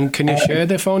well. And can you share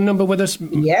the phone number with us?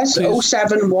 Yes, please?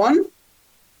 071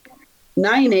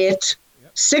 98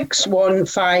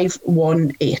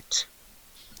 61518.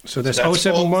 So that's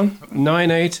 071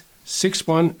 98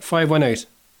 61518.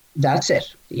 That's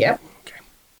it. Yep. Okay.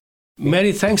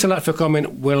 Mary, thanks a lot for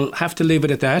coming. We'll have to leave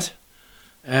it at that.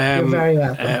 You're very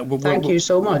welcome. Thank you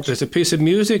so much. There's a piece of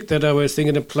music that I was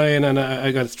thinking of playing, and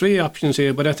I got 3 options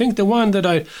here. But I think the one that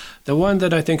I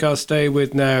think I'll stay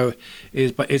with now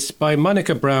it's by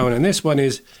Monica Brown, and this one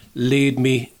is "Lead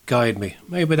Me, Guide Me."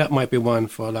 Maybe that might be one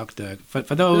for Lochderg.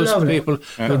 For those people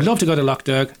who'd love to go to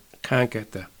Lochderg, can't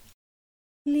get there.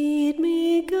 Lead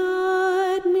me,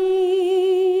 guide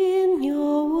me in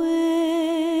your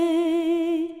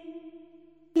way.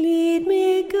 Lead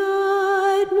me,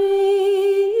 guide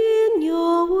me in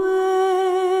your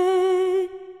way.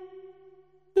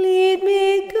 Lead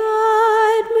me,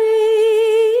 guide me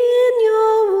in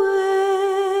your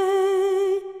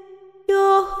way.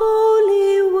 Your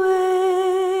holy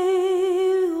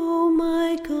way, oh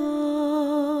my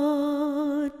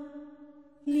God.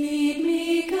 Lead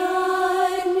me,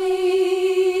 guide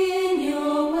me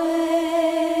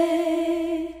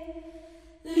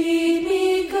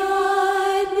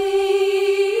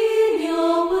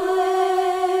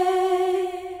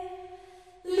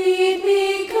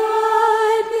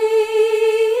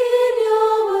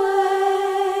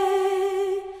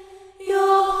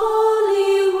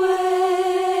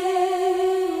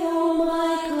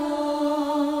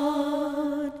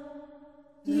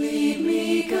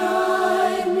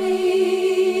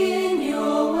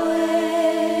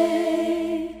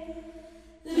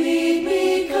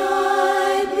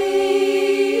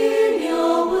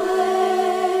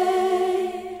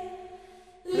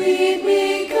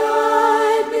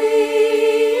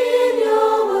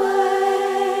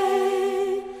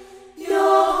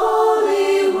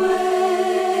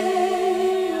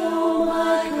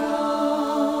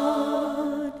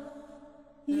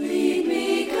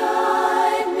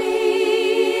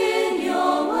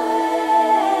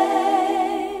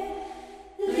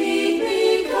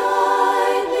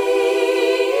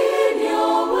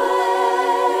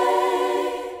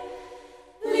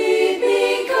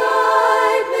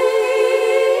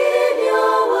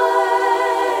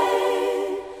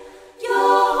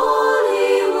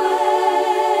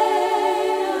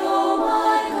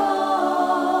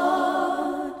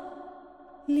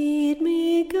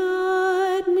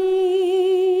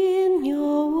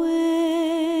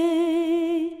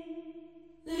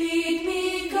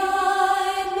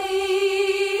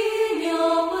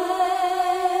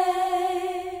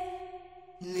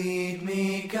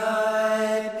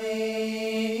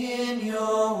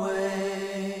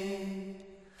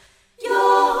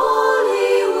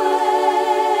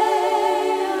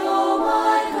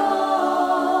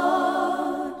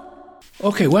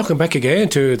Okay, welcome back again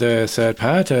to the third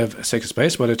part of Sacred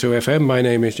Space 102 FM. My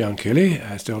name is John Keeley,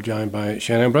 still joined by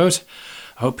Shane Ambrose.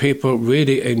 I hope people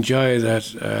really enjoy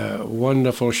that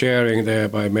wonderful sharing there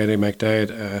by Mary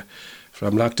McDade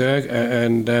from Lochderg,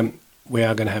 and we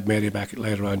are going to have Mary back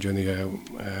later on during the year,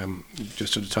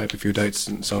 just to type a few dates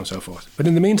and so on and so forth. But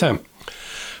in the meantime,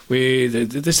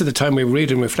 this is the time we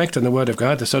read and reflect on the Word of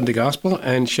God, the Sunday Gospel,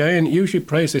 and Shane usually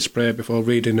prays this prayer before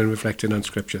reading and reflecting on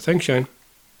Scripture. Thanks, Shane.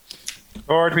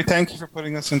 Lord, we thank you for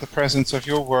putting us in the presence of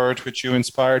your word, which you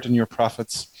inspired in your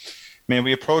prophets. May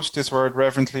we approach this word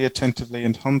reverently, attentively,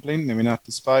 and humbly. May we not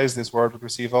despise this word, but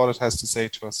receive all it has to say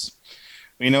to us.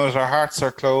 We know that our hearts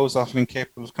are closed, often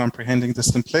incapable of comprehending the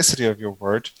simplicity of your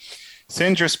word.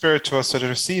 Send your Spirit to us so that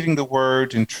receiving the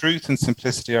word in truth and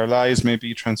simplicity, our lives may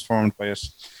be transformed by it.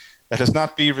 Let us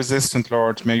not be resistant,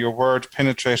 Lord. May your word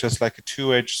penetrate us like a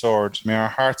two-edged sword. May our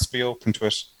hearts be open to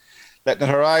it. Let not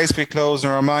our eyes be closed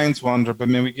nor our minds wander, but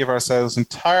may we give ourselves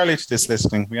entirely to this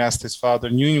listening. We ask this, Father,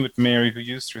 in union with Mary, who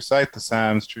used to recite the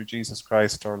Psalms, through Jesus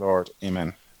Christ our Lord.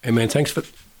 Amen. Amen. Thanks for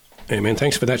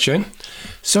that, Shane.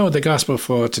 So the Gospel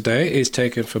for today is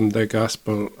taken from the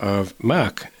Gospel of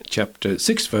Mark, chapter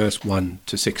 6, verse 1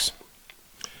 to 6.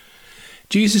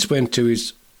 Jesus went to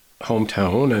his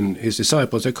hometown, and his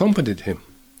disciples accompanied him.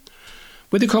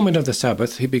 With the coming of the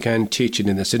Sabbath, he began teaching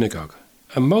in the synagogue.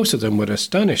 And most of them were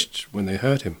astonished when they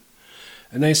heard him.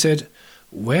 And they said,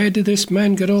 "Where did this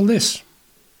man get all this?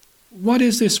 What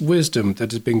is this wisdom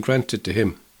that has been granted to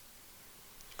him?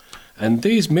 And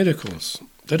these miracles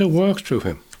that are worked through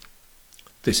him?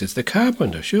 This is the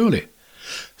carpenter, surely,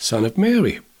 son of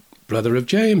Mary, brother of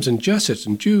James and Joseph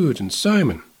and Jude and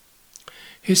Simon.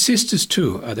 His sisters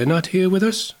too, are they not here with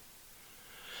us?"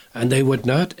 And they would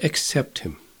not accept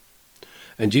him.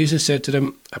 And Jesus said to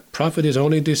them, "A prophet is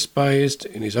only despised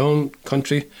in his own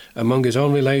country, among his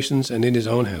own relations, and in his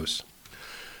own house."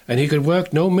 And he could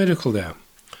work no miracle there,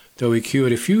 though he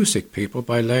cured a few sick people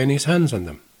by laying his hands on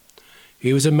them.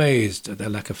 He was amazed at their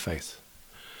lack of faith.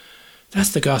 That's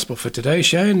the Gospel for today.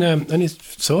 Shane, any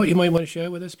thought you might want to share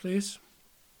with us, please?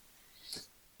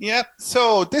 Yeah,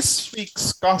 so this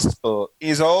week's Gospel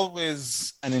is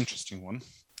always an interesting one.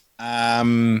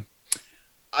 And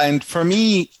for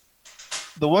me,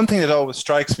 the one thing that always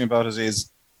strikes me about it is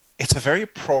it's a very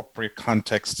appropriate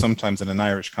context sometimes in an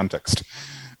Irish context.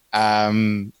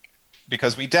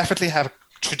 Because we definitely have a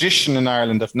tradition in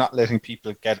Ireland of not letting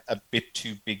people get a bit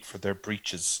too big for their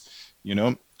breeches, you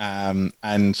know, and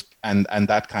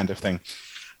that kind of thing.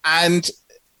 And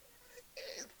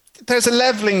there's a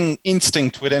leveling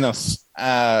instinct within us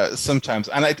sometimes,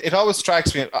 and it always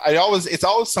strikes me. It's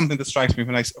always something that strikes me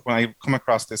when I come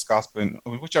across this gospel,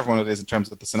 whichever one it is, in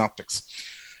terms of the synoptics.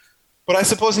 But I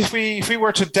suppose if we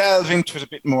were to delve into it a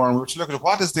bit more and we were to look at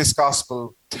what is this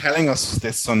gospel telling us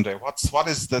this Sunday, what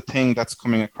is the thing that's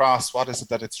coming across? What is it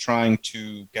that it's trying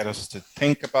to get us to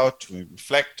think about, to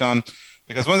reflect on?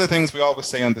 Because one of the things we always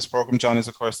say on this program, John, is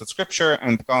of course that Scripture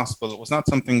and the Gospel was not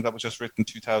something that was just written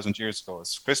 2,000 years ago.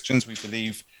 As Christians, we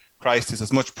believe Christ is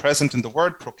as much present in the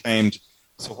word proclaimed.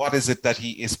 So what is it that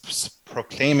he is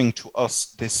proclaiming to us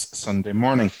this Sunday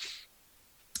morning?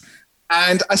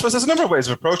 And I suppose there's a number of ways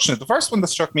of approaching it. The first one that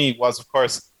struck me was, of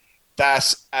course,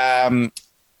 that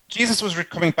Jesus was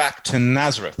coming back to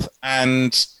Nazareth.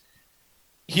 And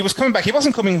he was coming back. He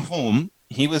wasn't coming home.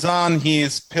 He was on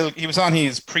his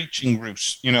preaching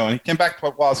route, you know, and he came back to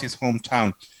what was his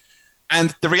hometown.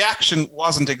 And the reaction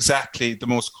wasn't exactly the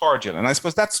most cordial. And I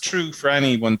suppose that's true for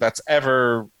anyone that's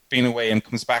ever been away and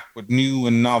comes back with new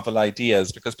and novel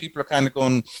ideas, because people are kind of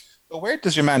going, well, where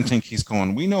does your man think he's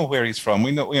going? We know where he's from.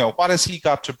 We know, you know, what has he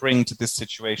got to bring to this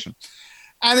situation?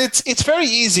 And it's very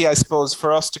easy, I suppose,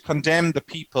 for us to condemn the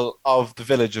people of the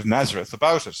village of Nazareth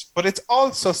about it. But it's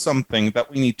also something that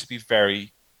we need to be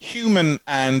very human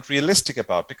and realistic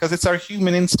about, because it's our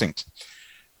human instinct.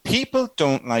 People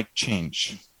don't like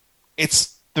change.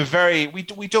 It's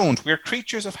we don't. We're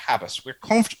creatures of habit. We're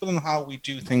comfortable in how we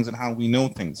do things and how we know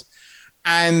things.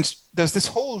 And there's this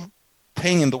whole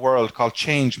thing in the world called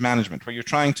change management, where you're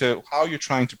trying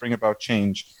to bring about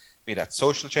change, be that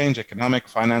social change, economic,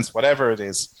 finance, whatever it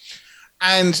is.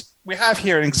 And we have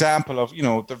here an example of, you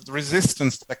know, the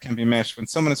resistance that can be met when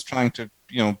someone is trying to,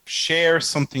 you know, share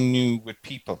something new with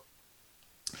people.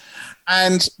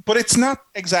 But it's not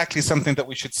exactly something that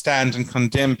we should stand and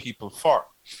condemn people for.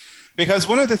 Because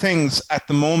one of the things at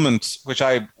the moment, which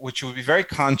you would be very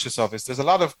conscious of, is there's a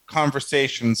lot of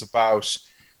conversations about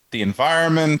the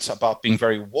environment, about being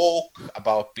very woke,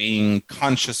 about being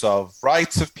conscious of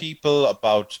rights of people,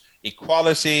 about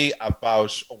equality,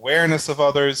 about awareness of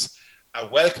others, a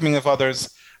welcoming of others.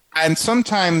 And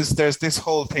sometimes there's this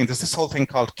whole thing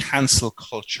called cancel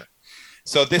culture.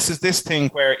 So this is this thing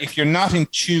where if you're not in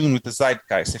tune with the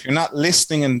zeitgeist, if you're not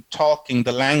listening and talking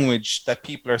the language that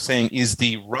people are saying is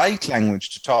the right language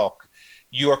to talk,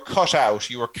 you are cut out,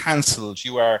 you are cancelled,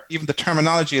 even the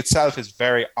terminology itself is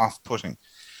very off-putting.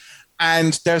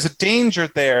 And there's a danger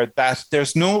there that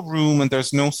there's no room and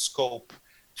there's no scope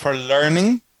for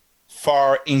learning,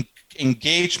 for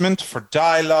engagement, for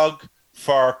dialogue,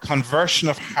 for conversion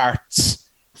of hearts,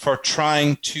 for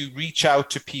trying to reach out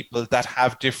to people that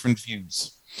have different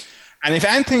views. And if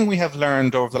anything we have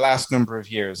learned over the last number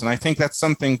of years, and I think that's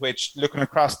something which, looking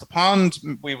across the pond,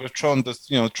 we would have thrown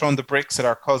the bricks at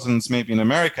our cousins maybe in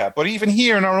America, but even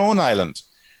here in our own island,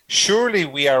 surely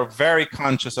we are very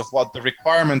conscious of what the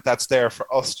requirement that's there for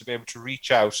us to be able to reach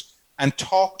out and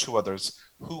talk to others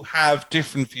who have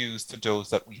different views to those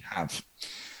that we have.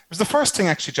 It was the first thing,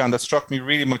 actually, John, that struck me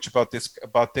really much about this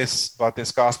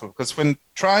gospel, because when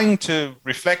trying to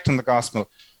reflect on the gospel,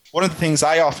 one of the things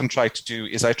I often try to do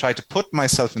is I try to put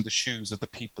myself in the shoes of the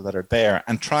people that are there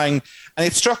and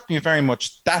it struck me very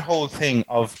much, that whole thing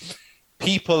of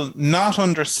people not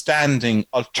understanding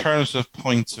alternative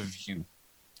points of view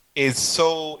is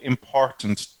so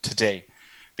important today,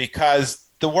 because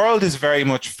the world is very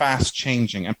much fast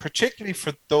changing, and particularly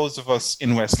for those of us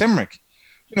in West Limerick,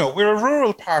 we're a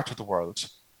rural part of the world.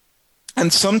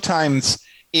 And sometimes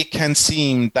it can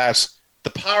seem that the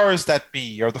powers that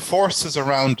be or the forces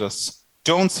around us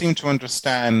don't seem to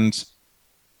understand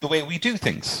the way we do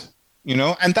things,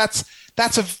 and that's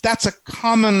a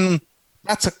common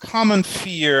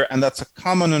fear, and that's a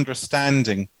common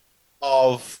understanding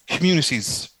of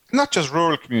communities, not just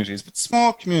rural communities, but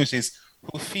small communities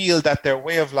who feel that their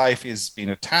way of life is being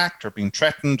attacked or being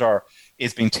threatened or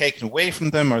is being taken away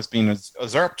from them or is being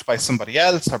usurped by somebody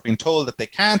else, or being told that they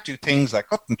can't do things like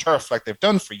cut and turf like they've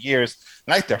done for years,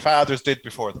 like their fathers did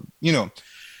before them,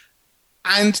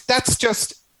 And that's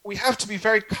just, we have to be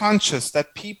very conscious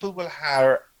that people will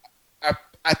have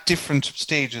at different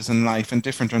stages in life and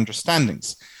different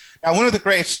understandings. Now, one of the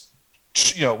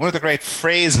great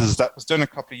phrases that was done a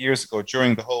couple of years ago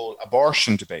during the whole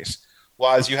abortion debate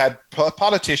was you had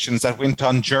politicians that went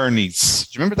on journeys.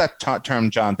 Do you remember that term,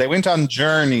 John? They went on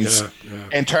journeys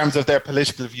in terms of their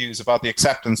political views about the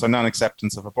acceptance or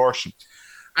non-acceptance of abortion.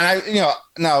 And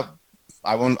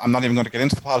I'm not even going to get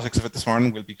into the politics of it this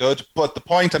morning. We'll be good. But the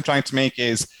point I'm trying to make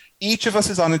is each of us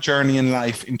is on a journey in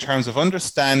life in terms of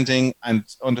understanding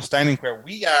where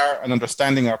we are and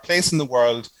understanding our place in the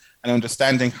world and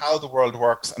understanding how the world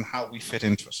works and how we fit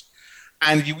into it.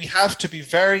 And we have to be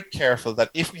very careful that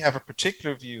if we have a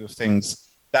particular view of things,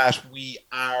 that we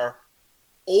are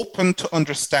open to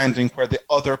understanding where the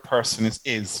other person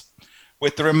is,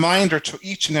 with the reminder to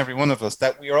each and every one of us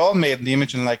that we are all made in the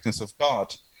image and likeness of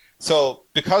God. So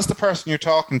because the person you're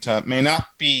talking to may not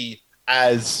be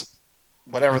as,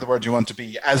 whatever the word you want to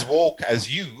be, as woke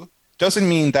as you, doesn't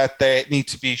mean that they need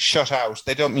to be shut out.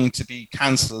 They don't mean to be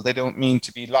cancelled. They don't mean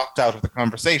to be locked out of the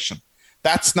conversation.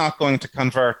 That's not going to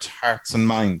convert hearts and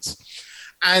minds.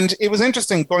 And it was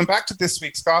interesting, going back to this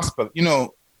week's gospel,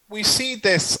 we see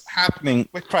this happening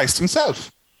with Christ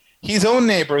himself. His own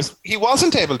neighbors, he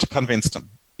wasn't able to convince them,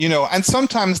 and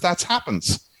sometimes that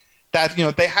happens. That,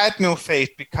 they had no faith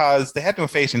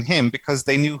in him because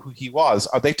they knew who he was,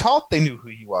 or they thought they knew who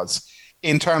he was,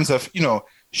 in terms of,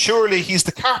 surely he's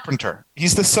the carpenter.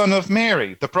 He's the son of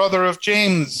Mary, the brother of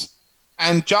James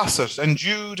and Joseph and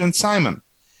Jude and Simon.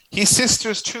 His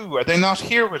sisters too, are they not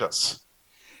here with us?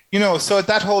 So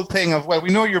that whole thing of, well, we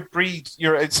know you're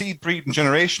a seed, breed, and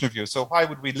generation of you, so why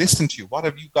would we listen to you? What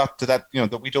have you got to that,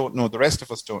 that we don't know, the rest of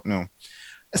us don't know?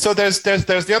 So there's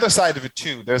the other side of it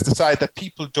too. There's the side that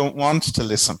people don't want to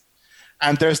listen.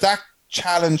 And there's that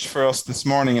challenge for us this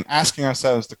morning in asking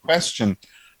ourselves the question,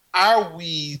 are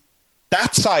we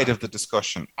that side of the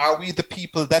discussion? Are we the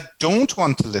people that don't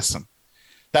want to listen?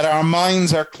 That our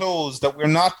minds are closed, that we're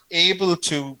not able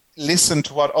to listen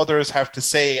to what others have to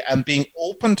say and being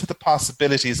open to the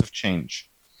possibilities of change.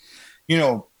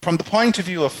 From the point of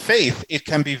view of faith, it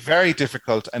can be very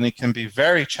difficult and it can be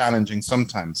very challenging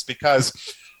sometimes, because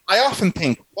I often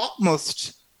think, what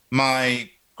must my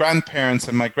grandparents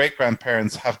and my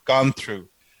great-grandparents have gone through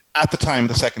at the time of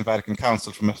the Second Vatican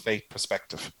Council from a faith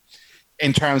perspective?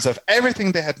 In terms of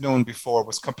everything they had known before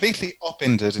was completely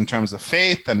upended in terms of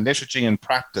faith and liturgy and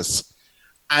practice.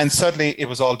 And suddenly it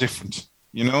was all different,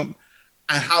 and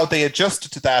how they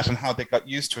adjusted to that and how they got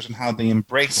used to it and how they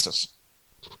embraced it.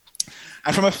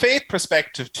 And from a faith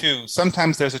perspective too,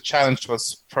 sometimes there's a challenge to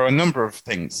us for a number of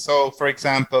things. So, for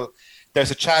example, there's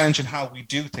a challenge in how we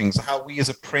do things, how we as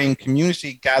a praying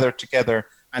community gather together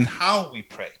and how we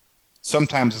pray.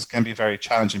 sometimes it can be very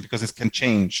challenging because it can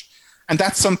change. And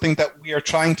that's something that we are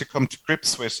trying to come to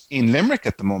grips with in Limerick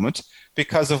at the moment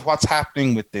because of what's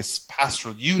happening with this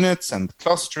pastoral units and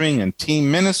clustering and team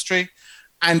ministry.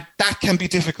 And that can be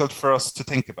difficult for us to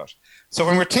think about. So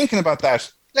when we're thinking about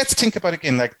that, let's think about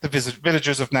again, like the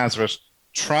villagers of Nazareth,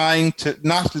 trying to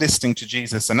not listening to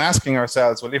Jesus and asking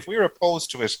ourselves, well, if we're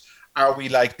opposed to it, are we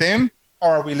like them, or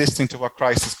are we listening to what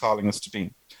Christ is calling us to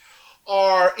be?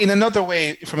 Or in another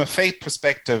way, from a faith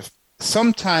perspective,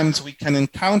 sometimes we can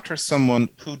encounter someone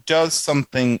who does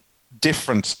something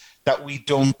different that we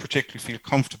don't particularly feel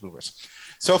comfortable with.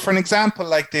 So for an example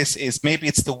like this is maybe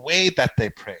it's the way that they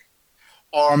pray,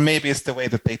 or maybe it's the way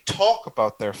that they talk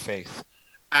about their faith,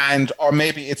 and or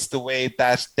maybe it's the way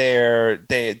that they're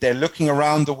looking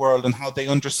around the world and how they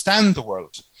understand the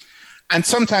world. And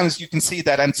sometimes you can see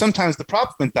that, and sometimes the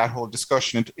problem with that whole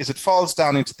discussion is it falls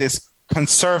down into this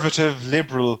conservative,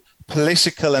 liberal,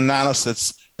 political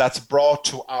analysis that's brought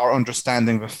to our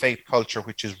understanding of a faith culture,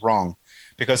 which is wrong.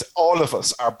 Because all of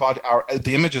us are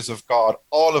the images of God,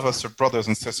 all of us are brothers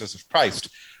and sisters of Christ.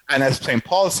 And as St.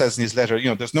 Paul says in his letter,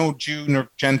 there's no Jew nor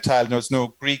Gentile, there's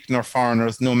no Greek nor foreigner,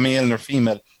 there's no male nor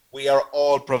female. We are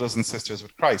all brothers and sisters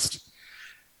with Christ.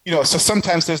 So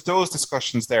sometimes there's those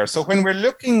discussions there. So when we're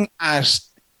looking at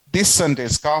this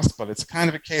Sunday's gospel, it's kind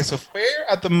of a case of where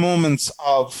are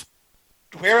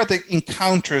the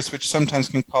encounters which sometimes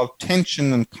can cause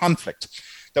tension and conflict.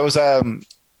 There was a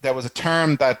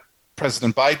term that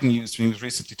President Biden used when he was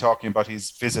recently talking about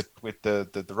his visit with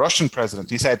the Russian president.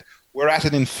 He said, we're at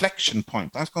an inflection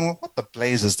point. I was going, well, what the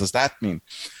blazes does that mean?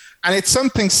 And it's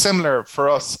something similar for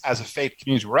us as a faith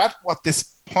community. We're at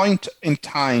this point in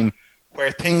time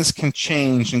where things can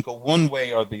change and go one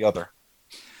way or the other.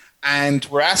 And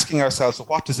we're asking ourselves, well,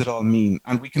 what does it all mean?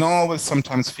 And we can always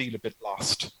sometimes feel a bit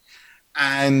lost.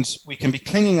 And we can be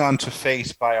clinging on to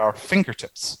faith by our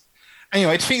fingertips. And,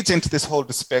 it feeds into this whole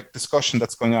discussion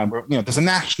that's going on where, there's a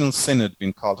national synod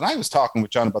being called. And I was talking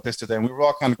with John about this today, and we were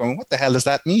all kind of going, what the hell does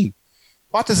that mean?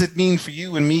 What does it mean for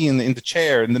you and me in the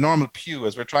chair, in the normal pew,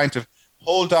 as we're trying to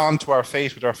hold on to our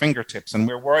faith with our fingertips? And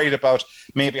we're worried about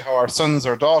maybe how our sons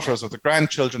or daughters or the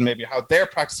grandchildren, maybe how they're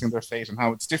practicing their faith and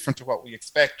how it's different to what we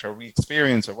expect or we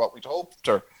experience or what we'd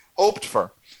hoped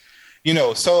for.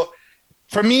 So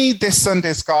for me, this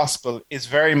Sunday's gospel is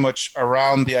very much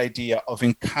around the idea of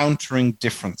encountering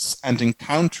difference and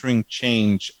encountering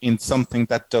change in something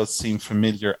that does seem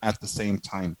familiar at the same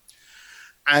time.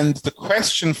 And the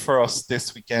question for us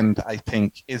this weekend, I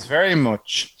think, is very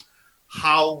much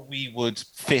how we would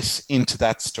fit into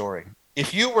that story.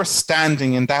 If you were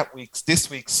standing in this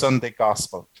week's Sunday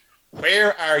gospel,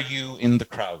 where are you in the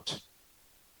crowd?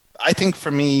 I think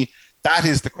for me, that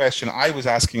is the question I was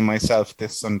asking myself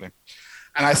this Sunday.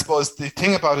 And I suppose the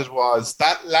thing about it was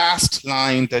that last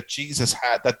line that Jesus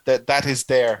had, that is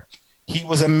there. He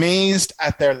was amazed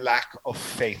at their lack of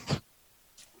faith.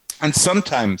 And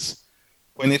sometimes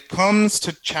when it comes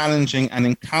to challenging and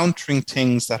encountering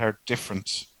things that are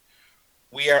different,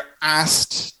 we are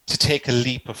asked to take a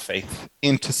leap of faith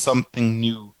into something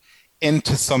new,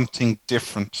 into something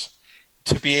different,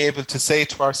 to be able to say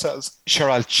to ourselves, sure,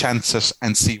 I'll chance it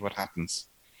and see what happens.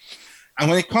 And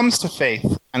when it comes to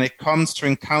faith and it comes to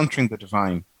encountering the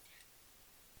divine,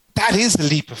 that is a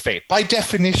leap of faith by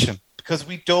definition, because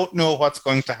we don't know what's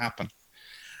going to happen.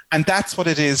 And that's what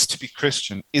it is to be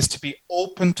Christian, is to be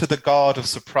open to the God of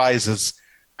surprises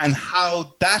and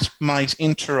how that might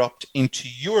interrupt into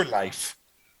your life,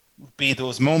 be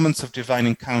those moments of divine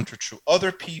encounter through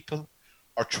other people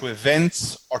or through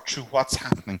events or through what's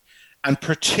happening. And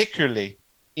particularly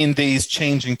in these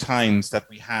changing times that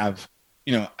we have,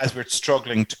 as we're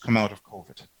struggling to come out of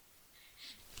COVID.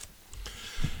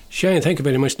 Shane, thank you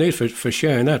very much, Nate, for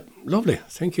sharing that. Lovely.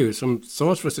 Thank you. Some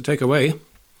thoughts for us to take away.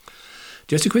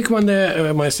 Just a quick one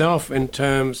there myself in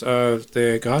terms of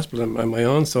the gospel and my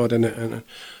own thought and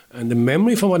the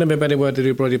memory from what everybody word that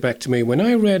you brought it back to me. When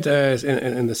I read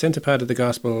in the centre part of the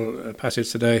gospel passage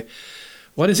today,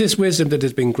 what is this wisdom that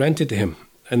has been granted to him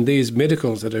and these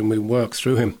miracles that we work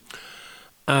through him?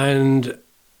 And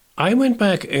I went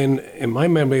back in my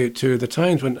memory to the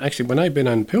times when I've been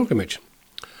on pilgrimage.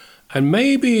 And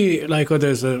maybe like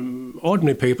others,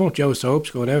 ordinary people, Joe Soaps,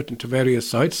 going out into various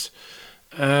sites,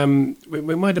 we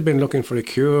might have been looking for a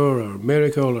cure or a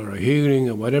miracle or a healing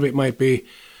or whatever it might be.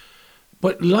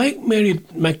 But like Mary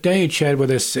McDade shared with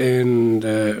us in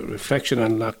the reflection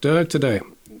on Loch Derg today,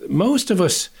 most of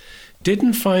us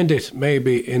didn't find it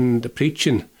maybe in the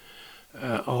preaching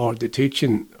or the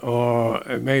teaching or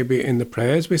maybe in the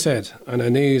prayers we said, on our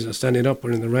knees or standing up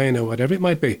or in the rain or whatever it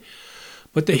might be.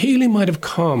 But the healing might have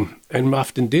come, and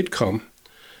often did come,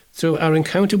 through our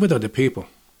encounter with other people.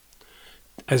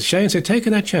 As Shane said,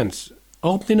 taking that chance,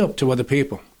 opening up to other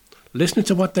people, listening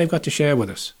to what they've got to share with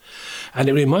us. And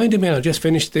it reminded me, and I just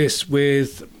finished this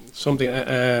with something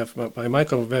by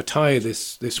Michael Vertai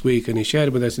this week, and he shared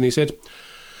it with us, and he said,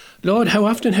 Lord, how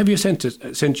often have you sent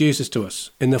Jesus to us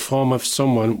in the form of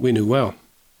someone we knew well?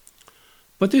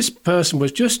 But this person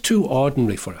was just too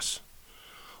ordinary for us.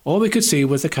 All we could see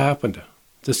was the carpenter,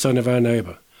 the son of our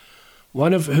neighbour,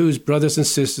 one of whose brothers and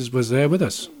sisters was there with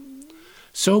us.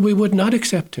 So we would not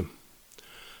accept him.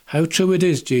 How true it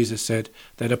is, Jesus said,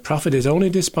 that a prophet is only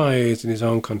despised in his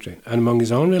own country, and among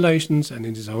his own relations and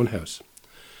in his own house.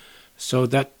 So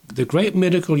that the great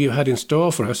miracle you had in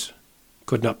store for us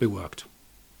could not be worked.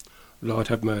 Lord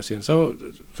have mercy. And so,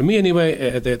 for me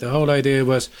anyway, the whole idea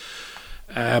was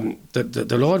that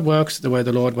the Lord works the way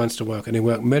the Lord wants to work, and he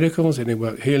works miracles and he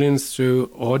works healings through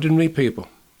ordinary people.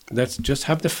 Let's just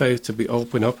have the faith to be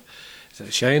open up,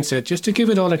 as Shane said, just to give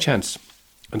it all a chance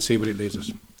and see where it leads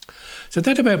us. So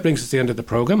that about brings us to the end of the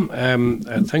programme.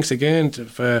 Thanks again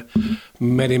for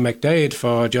Mary McDade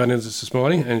for joining us this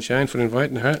morning, and Shane for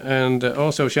inviting her. And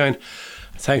also, Shane,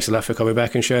 thanks a lot for coming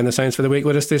back and sharing the Science for the Week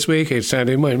with us this week. It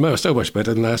sounded so much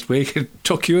better than last week. It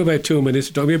took you about 2 minutes.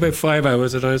 It took me about 5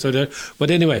 hours.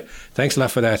 But anyway, thanks a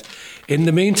lot for that. In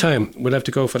the meantime, we'll have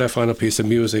to go for our final piece of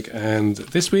music. And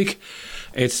this week,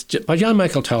 it's by John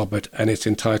Michael Talbot, and it's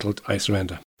entitled I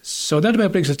Surrender. So that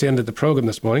about brings us to the end of the programme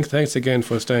this morning. Thanks again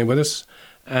for staying with us.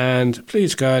 And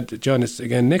please, God, join us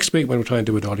again next week when we'll try and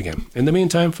do it all again. In the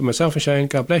meantime, for myself and Shane,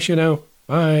 God bless you now.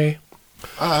 Bye.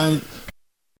 Bye.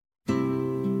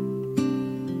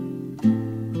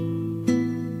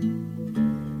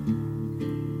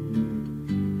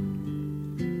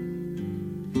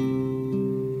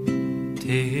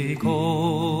 Take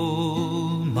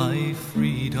all my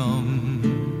freedom,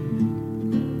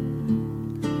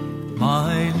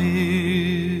 my liberty,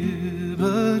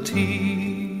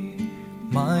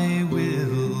 my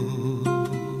will,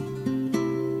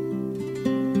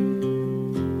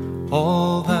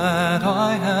 all that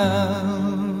I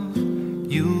have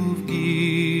you've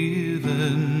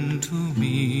given to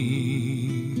me,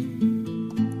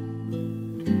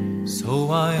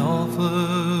 so I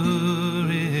offer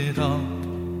it up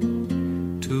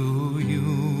to you.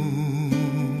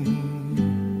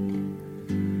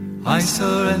 I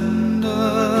surrender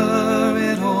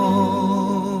it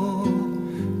all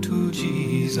to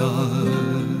Jesus.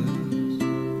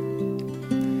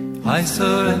 I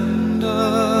surrender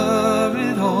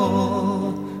it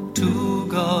all to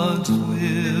God's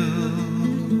will.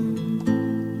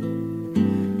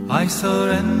 I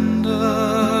surrender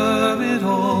it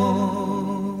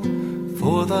all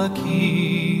for the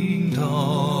kingdom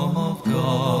of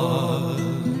God.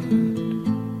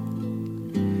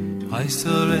 I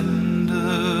surrender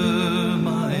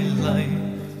my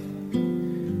life,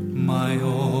 my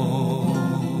all.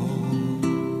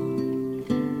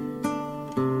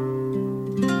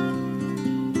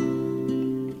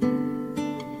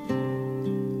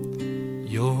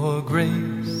 Your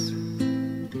grace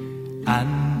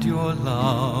and your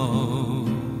love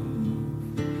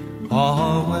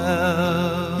are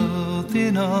wealth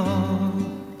enough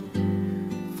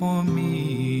for me.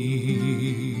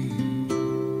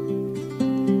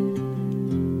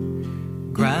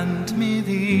 Grant me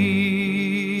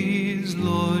these,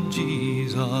 Lord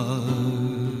Jesus,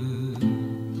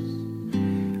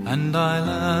 and I'll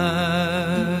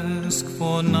ask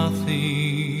for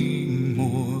nothing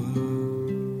more.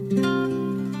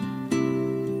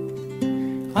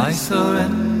 I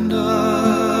surrender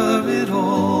it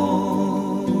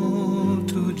all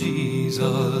to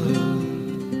Jesus.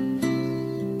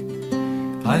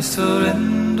 I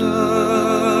surrender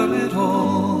it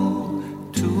all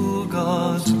to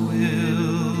God's will.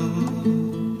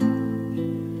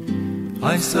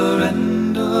 I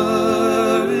surrender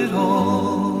it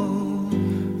all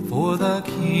for the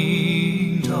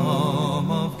kingdom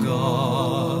of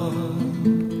God.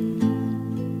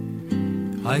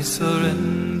 I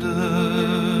surrender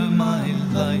my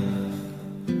life,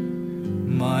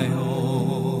 my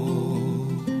all.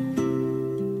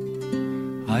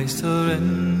 I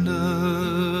surrender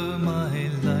my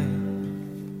life,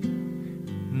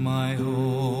 my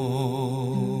all.